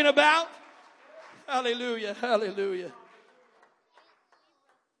talking about. Hallelujah. Hallelujah.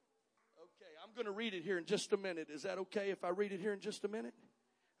 Okay, I'm going to read it here in just a minute. Is that okay if I read it here in just a minute?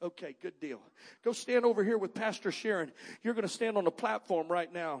 Okay, good deal. Go stand over here with Pastor Sharon. You're going to stand on the platform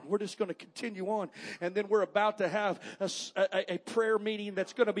right now. We're just going to continue on. And then we're about to have a prayer meeting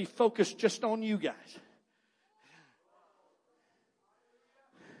that's going to be focused just on you guys.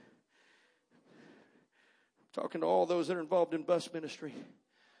 Talking to all those that are involved in bus ministry.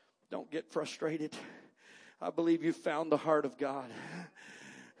 Don't get frustrated. I believe you've found the heart of God.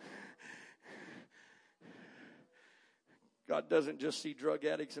 God doesn't just see drug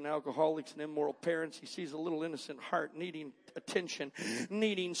addicts and alcoholics and immoral parents. He sees a little innocent heart needing attention,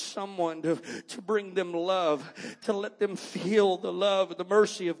 needing someone to bring them love, to let them feel the love and the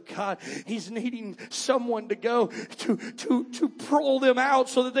mercy of God. He's needing someone to go to pull them out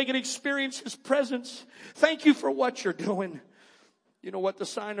so that they can experience His presence. Thank you for what you're doing. You know what the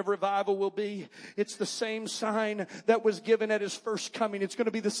sign of revival will be? It's the same sign that was given at His first coming. It's going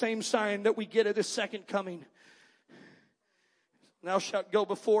to be the same sign that we get at His second coming. Thou shalt go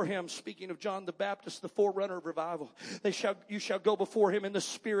before Him, speaking of John the Baptist, the forerunner of revival. You shall go before Him in the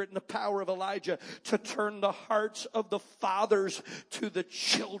spirit and the power of Elijah to turn the hearts of the fathers to the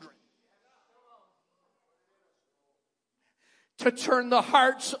children. To turn the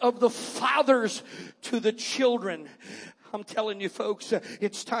hearts of the fathers to the children. I'm telling you folks,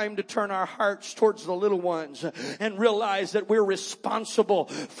 it's time to turn our hearts towards the little ones and realize that we're responsible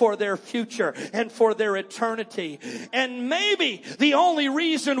for their future and for their eternity. And maybe the only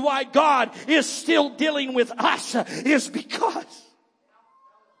reason why God is still dealing with us is because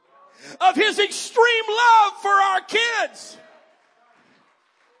of His extreme love for our kids.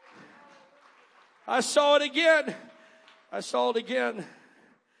 I saw it again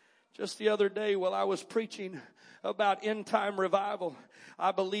just the other day while I was preaching about end time revival.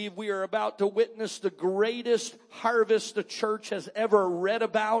 I believe we are about to witness the greatest harvest the church has ever read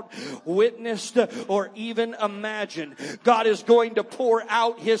about, witnessed, or even imagined. God is going to pour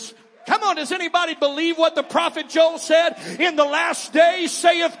out His... Come on, does anybody believe what the prophet Joel said? In the last days,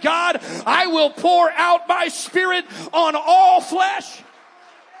 saith God, I will pour out my spirit on all flesh.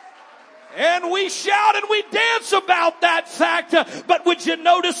 And we shout and we dance about that fact. But would you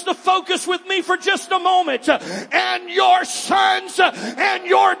notice the focus with me for just a moment? And your sons and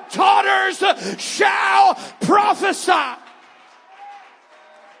your daughters shall prophesy.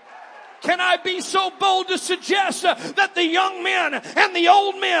 Can I be so bold to suggest that the young men and the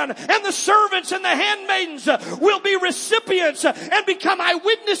old men and the servants and the handmaidens will be recipients and become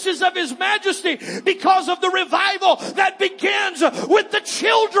eyewitnesses of His majesty because of the revival that begins with the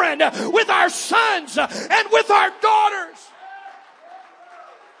children, with our sons and with our daughters?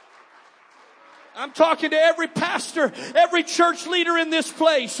 I'm talking to every pastor, every church leader in this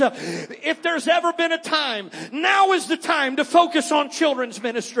place. If there's ever been a time, now is the time to focus on children's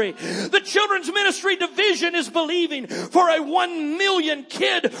ministry. The children's ministry division is believing for a 1 million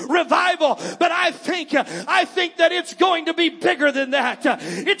kid revival. But I think that it's going to be bigger than that.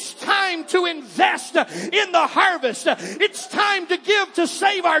 It's time to invest in the harvest. It's time to give to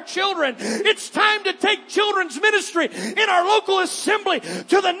save our children. It's time to take children's ministry in our local assembly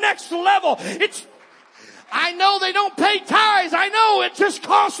to the next level. I know they don't pay tithes. I know it just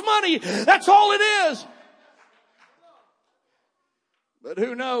costs money. That's all it is. But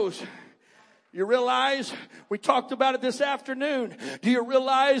who knows? You realize, we talked about it this afternoon. Do you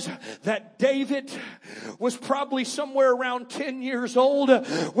realize that David was probably somewhere around 10 years old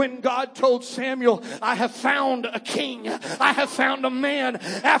when God told Samuel, I have found a king. I have found a man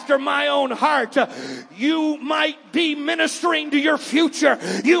after my own heart. You might be ministering to your future.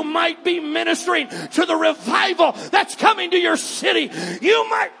 You might be ministering to the revival that's coming to your city. You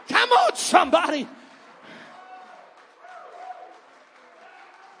might, come on somebody.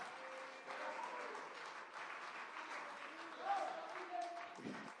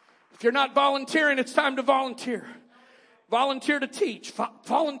 If you're not volunteering, it's time to volunteer. Volunteer to teach.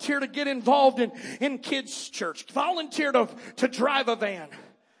 Volunteer to get involved in kids' church. Volunteer to drive a van.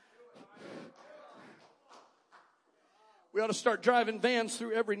 We ought to start driving vans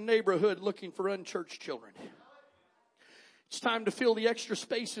through every neighborhood looking for unchurched children. It's time to fill the extra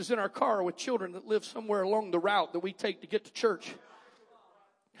spaces in our car with children that live somewhere along the route that we take to get to church.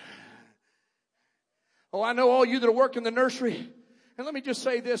 Oh, I know all you that work in the nursery. And let me just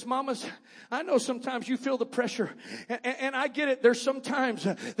say this, mamas, I know sometimes you feel the pressure, and I get it. There's sometimes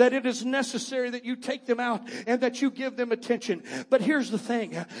that it is necessary that you take them out and that you give them attention. But here's the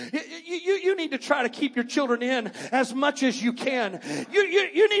thing. You need to try to keep your children in as much as you can.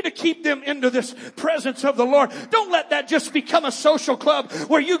 You need to keep them into this presence of the Lord. Don't let that just become a social club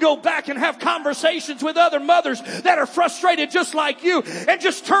where you go back and have conversations with other mothers that are frustrated just like you and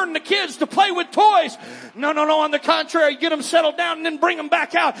just turn the kids to play with toys. No. On the contrary, get them settled down and then bring them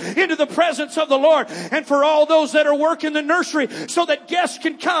back out into the presence of the Lord. And for all those that are working the nursery, so that guests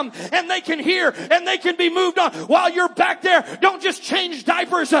can come and they can hear and they can be moved on while you're back there. Don't just change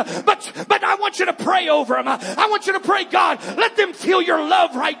diapers, but I want you to pray over them. I want you to pray, God, let them feel your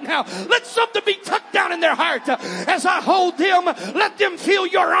love right now. Let something be tucked down in their heart. As I hold them, let them feel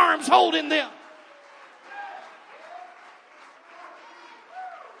your arms holding them.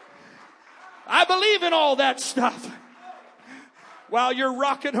 I believe in all that stuff. While you're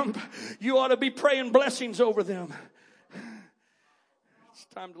rocking them, you ought to be praying blessings over them. It's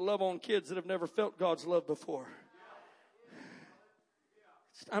time to love on kids that have never felt God's love before.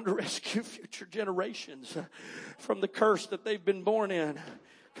 It's time to rescue future generations from the curse that they've been born in.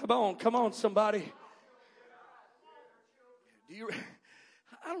 Come on, somebody.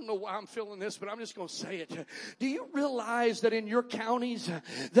 I don't know why I'm feeling this, but I'm just going to say it. Do you realize that in your counties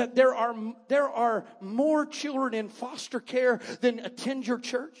that there are more children in foster care than attend your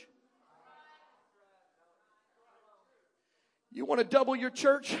church? You want to double your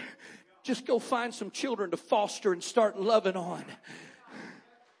church? Just go find some children to foster and start loving on.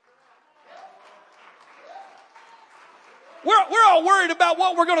 We're all worried about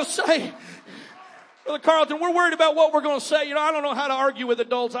what we're going to say. Brother Carlton, we're worried about what we're going to say. I don't know how to argue with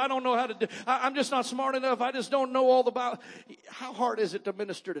adults. I don't know how to do. I'm just not smart enough. I just don't know all about. How hard is it to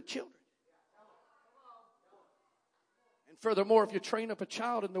minister to children? And furthermore, if you train up a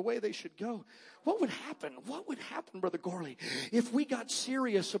child in the way they should go, what would happen? What would happen, Brother Gorley, if we got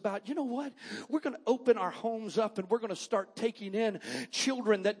serious about, you know what? We're going to open our homes up and we're going to start taking in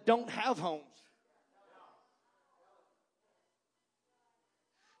children that don't have homes.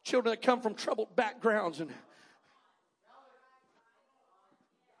 Children that come from troubled backgrounds. And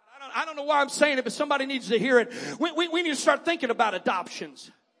I don't know why I'm saying it, but somebody needs to hear it. We need to start thinking about adoptions.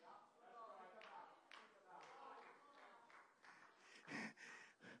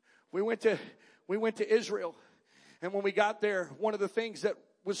 We went to Israel, and when we got there, one of the things that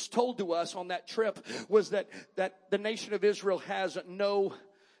was told to us on that trip was that the nation of Israel has no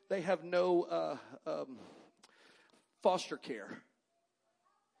foster care.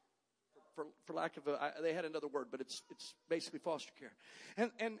 For lack of they had another word, but it's basically foster care.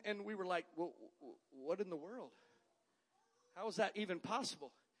 And we were like, well, what in the world? How is that even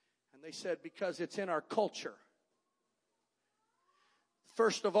possible? And they said, because it's in our culture.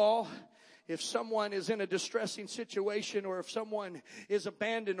 First of all, if someone is in a distressing situation, or if someone is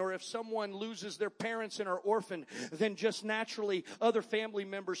abandoned, or if someone loses their parents and are orphaned, then just naturally other family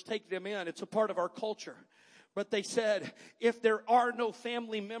members take them in. It's a part of our culture. But they said, if there are no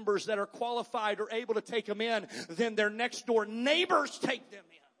family members that are qualified or able to take them in, then their next door neighbors take them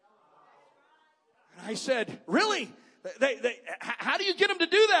in. And I said, really? How do you get them to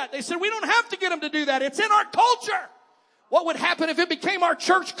do that? They said, we don't have to get them to do that. It's in our culture. What would happen if it became our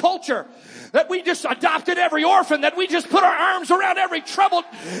church culture? That we just adopted every orphan, that we just put our arms around every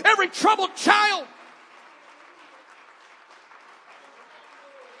troubled child.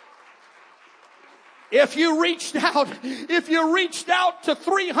 If you reached out to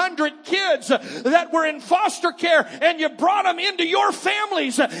 300 kids that were in foster care and you brought them into your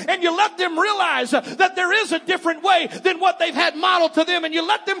families and you let them realize that there is a different way than what they've had modeled to them, and you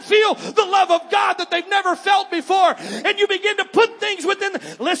let them feel the love of God that they've never felt before, and you begin to put things within.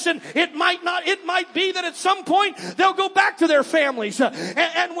 Listen, it might be that at some point they'll go back to their families,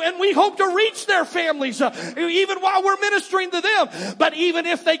 and we hope to reach their families even while we're ministering to them. But even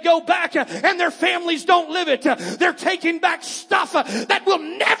if they go back and their families don't live it, they're taking back stuff that will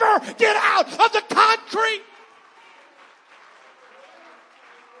never get out of the concrete.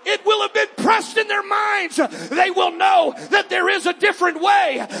 It will have been pressed in their minds. They will know that there is a different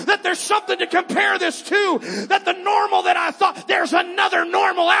way, that there's something to compare this to, that the normal that I thought, there's another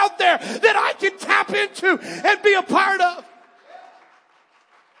normal out there that I can tap into and be a part of.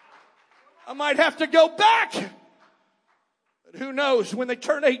 I might have to go back. But who knows, when they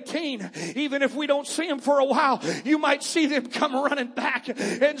turn 18, even if we don't see them for a while, you might see them come running back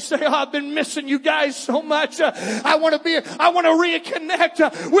and say, oh, I've been missing you guys so much. I want to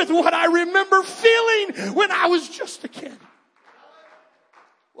reconnect with what I remember feeling when I was just a kid.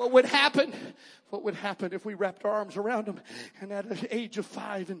 What would happen? What would happen if we wrapped our arms around them and at the age of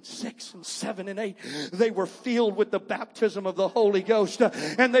 5 and 6 and 7 and 8, they were filled with the baptism of the Holy Ghost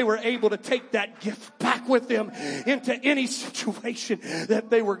and they were able to take that gift back with them into any situation that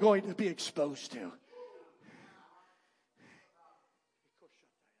they were going to be exposed to.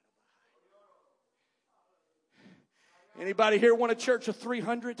 Anybody here want a church of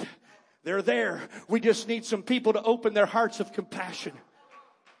 300? They're there. We just need some people to open their hearts of compassion.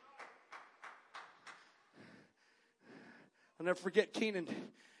 I'll never forget Keenan.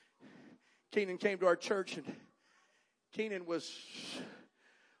 Keenan came to our church, and Keenan was,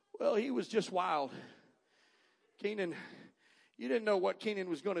 well, he was just wild. Keenan, you didn't know what Keenan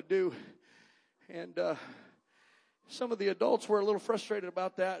was going to do. And some of the adults were a little frustrated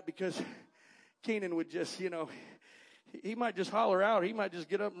about that because Keenan would just, he might just holler out. He might just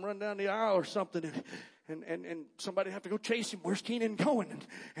get up and run down the aisle or something. And somebody would have to go chase him. Where's Keenan going?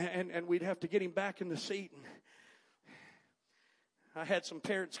 And we'd have to get him back in the seat. And I had some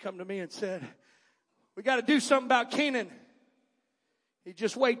parents come to me and said, we got to do something about Keenan. He's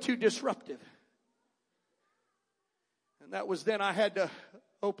just way too disruptive. And that was then I had to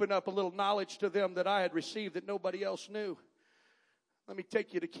open up a little knowledge to them that I had received that nobody else knew. Let me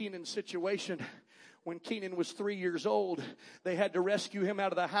take you to Keenan's situation. When Keenan was 3 years old, they had to rescue him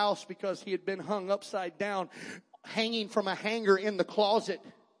out of the house because he had been hung upside down, hanging from a hanger in the closet.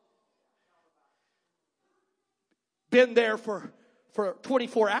 Been there for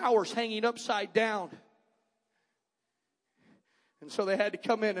 24 hours hanging upside down. And so they had to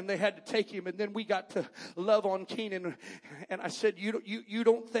come in and they had to take him, and then we got to love on Keenan. And I said, you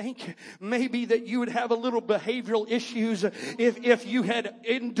don't think maybe that you would have a little behavioral issues if you had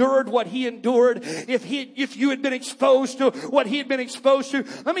endured what he endured, if you had been exposed to what he had been exposed to?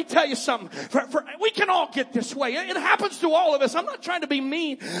 Let me tell you something. We can all get this way. It happens to all of us. I'm not trying to be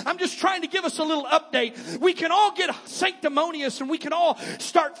mean. I'm just trying to give us a little update. We can all get sanctimonious and we can all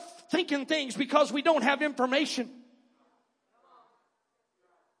start thinking things because we don't have information.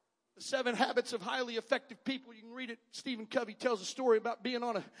 7 Habits of Highly Effective People. You can read it. Stephen Covey tells a story about being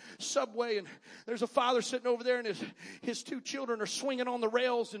on a subway, and there's a father sitting over there, and his 2 children are swinging on the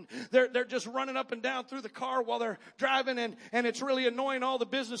rails, and they're just running up and down through the car while they're driving, and it's really annoying all the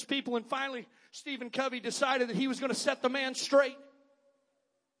business people. And finally, Stephen Covey decided that he was going to set the man straight.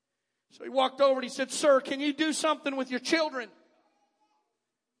 So he walked over and he said, "Sir, can you do something with your children?"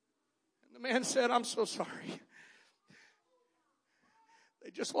 And the man said, "I'm so sorry. They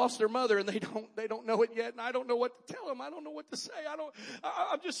just lost their mother and they don't know it yet, and I don't know what to tell them. I don't know what to say.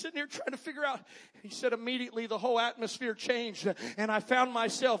 I'm just sitting here trying to figure out." He said immediately the whole atmosphere changed, and I found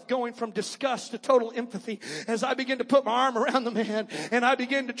myself going from disgust to total empathy as I began to put my arm around the man and I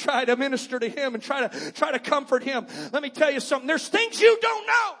began to try to minister to him and try to comfort him. Let me tell you something. There's things you don't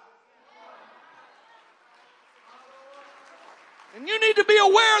know. And you need to be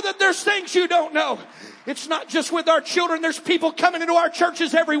aware that there's things you don't know. It's not just with our children. There's people coming into our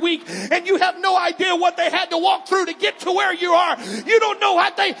churches every week, and you have no idea what they had to walk through to get to where you are. You don't know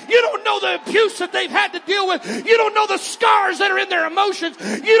you don't know the abuse that they've had to deal with. You don't know the scars that are in their emotions.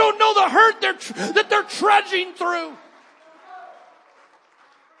 You don't know the hurt that they're trudging through.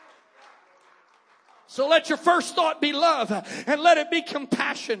 So let your first thought be love, and let it be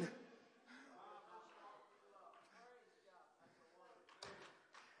compassion.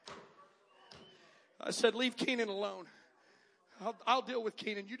 I said, leave Keenan alone. I'll deal with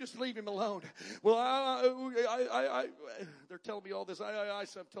Keenan. You just leave him alone. Well, they're telling me all this.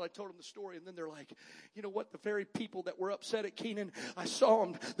 Until I told them the story. And then they're like, you know what? The very people that were upset at Keenan, I saw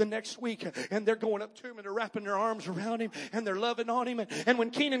them the next week. And they're going up to him and they're wrapping their arms around him. And they're loving on him. And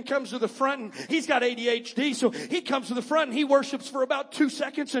when Keenan comes to the front, and he's got ADHD. So he comes to the front and he worships for about 2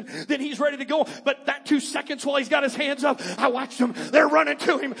 seconds. And then he's ready to go. But that 2 seconds while he's got his hands up, I watched them. They're running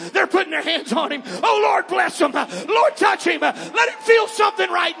to him. They're putting their hands on him. Oh, Lord, bless him. Lord, touch him. Let him feel something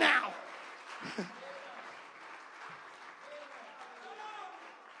right now.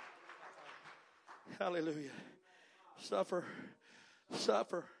 Hallelujah. Suffer.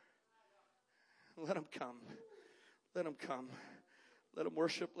 Let him come. Let him come. Let them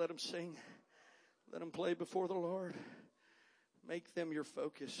worship. Let them sing. Let them play before the Lord. Make them your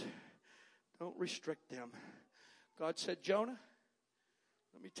focus. Don't restrict them. God said, Jonah,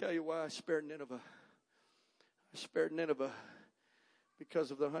 let me tell you why I spared Nineveh. I spared Nineveh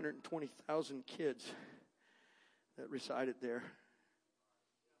because of the 120,000 kids that resided there.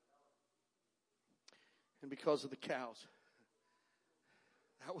 And because of the cows.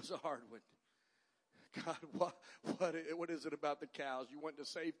 That was a hard one. God, what is it about the cows? You want to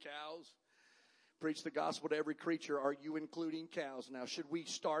save cows? Preach the gospel to every creature. Are you including cows? Now, should we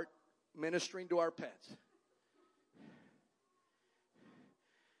start ministering to our pets?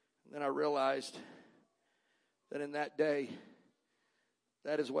 And then I realized that in that day,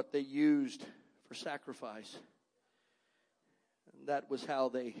 that is what they used for sacrifice. And that was how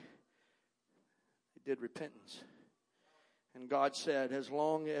they did repentance. And God said, as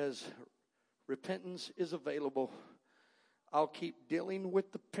long as repentance is available, I'll keep dealing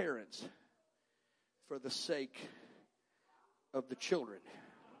with the parents for the sake of the children.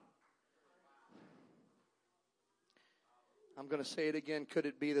 I'm going to say it again. Could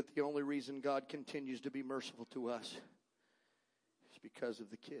it be that the only reason God continues to be merciful to us is because of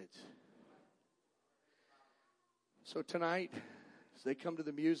the kids? So tonight, as they come to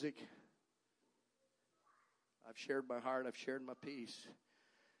the music, I've shared my heart, I've shared my peace.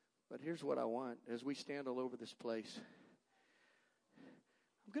 But here's what I want as we stand all over this place.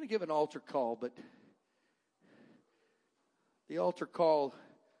 I'm going to give an altar call, but the altar call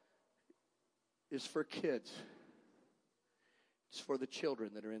is for kids. It's for the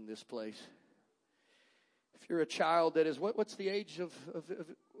children that are in this place. If you're a child that is, what's the age of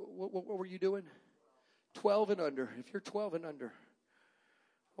what were you doing? 12 and under. If you're 12 and under,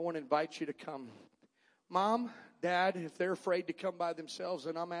 I want to invite you to come. Mom, Dad, if they're afraid to come by themselves,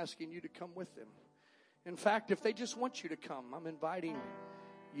 then I'm asking you to come with them. In fact, if they just want you to come, I'm inviting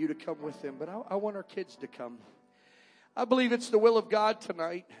you to come with them. But I want our kids to come. I believe it's the will of God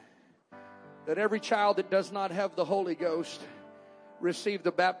tonight that every child that does not have the Holy Ghost receive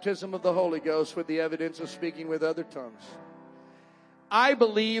the baptism of the Holy Ghost with the evidence of speaking with other tongues. I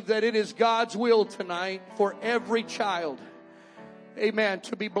believe that it is God's will tonight for every child, amen,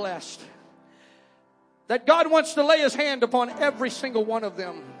 to be blessed. That God wants to lay His hand upon every single one of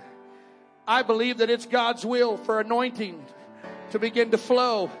them. I believe that it's God's will for anointing to begin to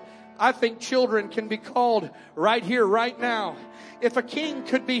flow. I think children can be called right here, right now. If a king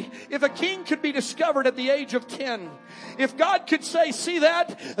could be discovered at the age of 10, if God could say, see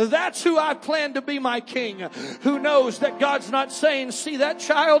that's who I plan to be my king. Who knows that God's not saying, see that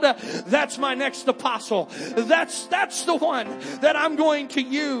child, that's my next apostle. That's the one that I'm going to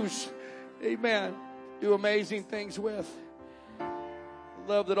use. Amen. Do amazing things with. I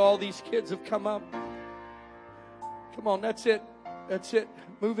love that all these kids have come up. Come on, that's it. That's it.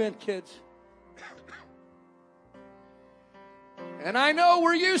 Move in, kids. And I know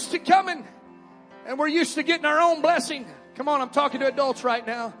we're used to coming and we're used to getting our own blessing. Come on, I'm talking to adults right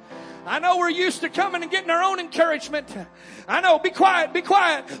now. I know we're used to coming and getting our own encouragement. I know, be quiet, be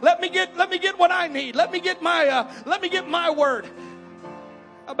quiet. Let me get what I need. Let me get my word.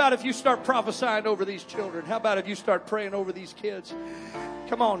 How about if you start prophesying over these children? How about if you start praying over these kids?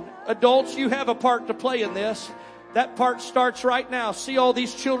 Come on, adults, you have a part to play in this. That part starts right now. See all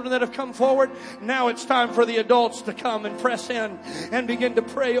these children that have come forward? Now it's time for the adults to come and press in and begin to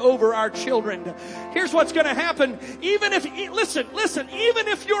pray over our children. Here's what's going to happen. Even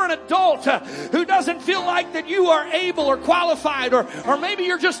if you're an adult who doesn't feel like that you are able or qualified, or maybe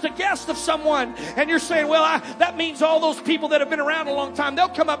you're just a guest of someone and you're saying, well, that means all those people that have been around a long time, they'll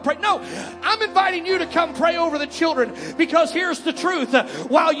come up and pray. No, I'm inviting you to come pray over the children, because here's the truth.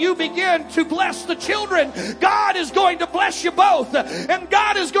 While you begin to bless the children, God is going to bless you both, and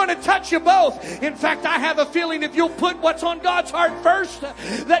God is going to touch you both. In fact, I have a feeling if you'll put what's on God's heart first,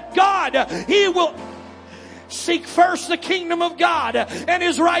 that God, He will seek first the kingdom of God and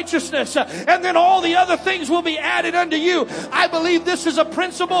His righteousness, and then all the other things will be added unto you. I believe this is a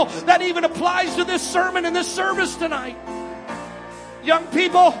principle that even applies to this sermon and this service tonight. Young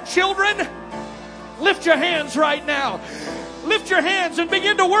people, children, lift your hands right now. Lift your hands and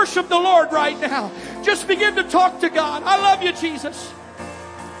begin to worship the Lord right now. Just begin to talk to God. I love you, Jesus.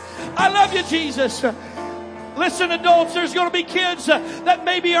 I love you, Jesus. Listen, adults, there's going to be kids that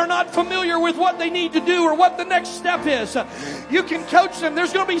maybe are not familiar with what they need to do or what the next step is. You can coach them.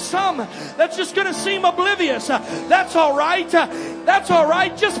 There's going to be some that's just going to seem oblivious. That's all right. That's all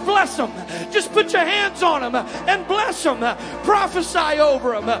right. Just bless them. Just put your hands on them and bless them. Prophesy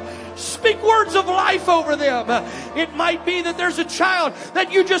over them. Speak words of life over them. It might be that there's a child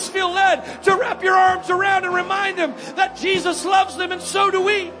that you just feel led to wrap your arms around and remind them that Jesus loves them, and so do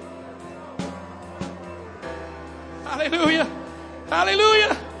we. Hallelujah.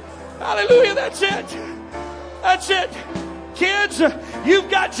 Hallelujah. Hallelujah. That's it. That's it. Kids,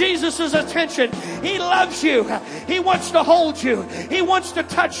 you've got Jesus' attention. He loves you. He wants to hold you. He wants to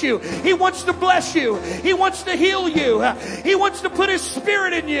touch you. He wants to bless you. He wants to heal you. He wants to put His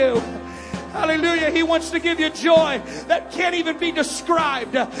Spirit in you. Hallelujah. He wants to give you joy that can't even be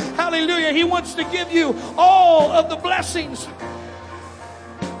described. Hallelujah. He wants to give you all of the blessings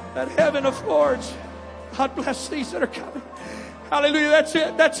that heaven affords. God bless these that are coming. Hallelujah. That's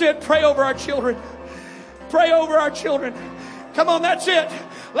it. That's it. Pray over our children. Pray over our children. Come on, that's it.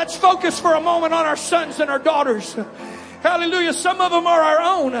 Let's focus for a moment on our sons and our daughters. Hallelujah. Some of them are our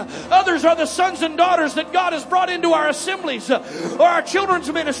own. Others are the sons and daughters that God has brought into our assemblies or our children's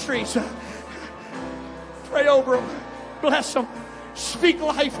ministries. Pray over them. Bless them. Speak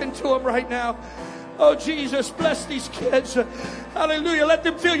life into them right now. Oh, Jesus, bless these kids. Hallelujah. Let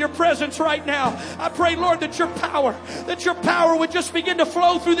them feel your presence right now. I pray, Lord, that your power would just begin to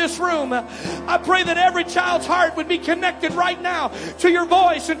flow through this room. I pray that every child's heart would be connected right now to your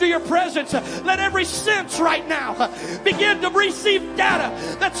voice and to your presence. Let every sense right now begin to receive data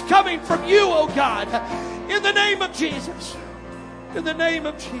that's coming from you, oh God. In the name of Jesus. In the name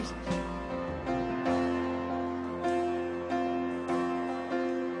of Jesus.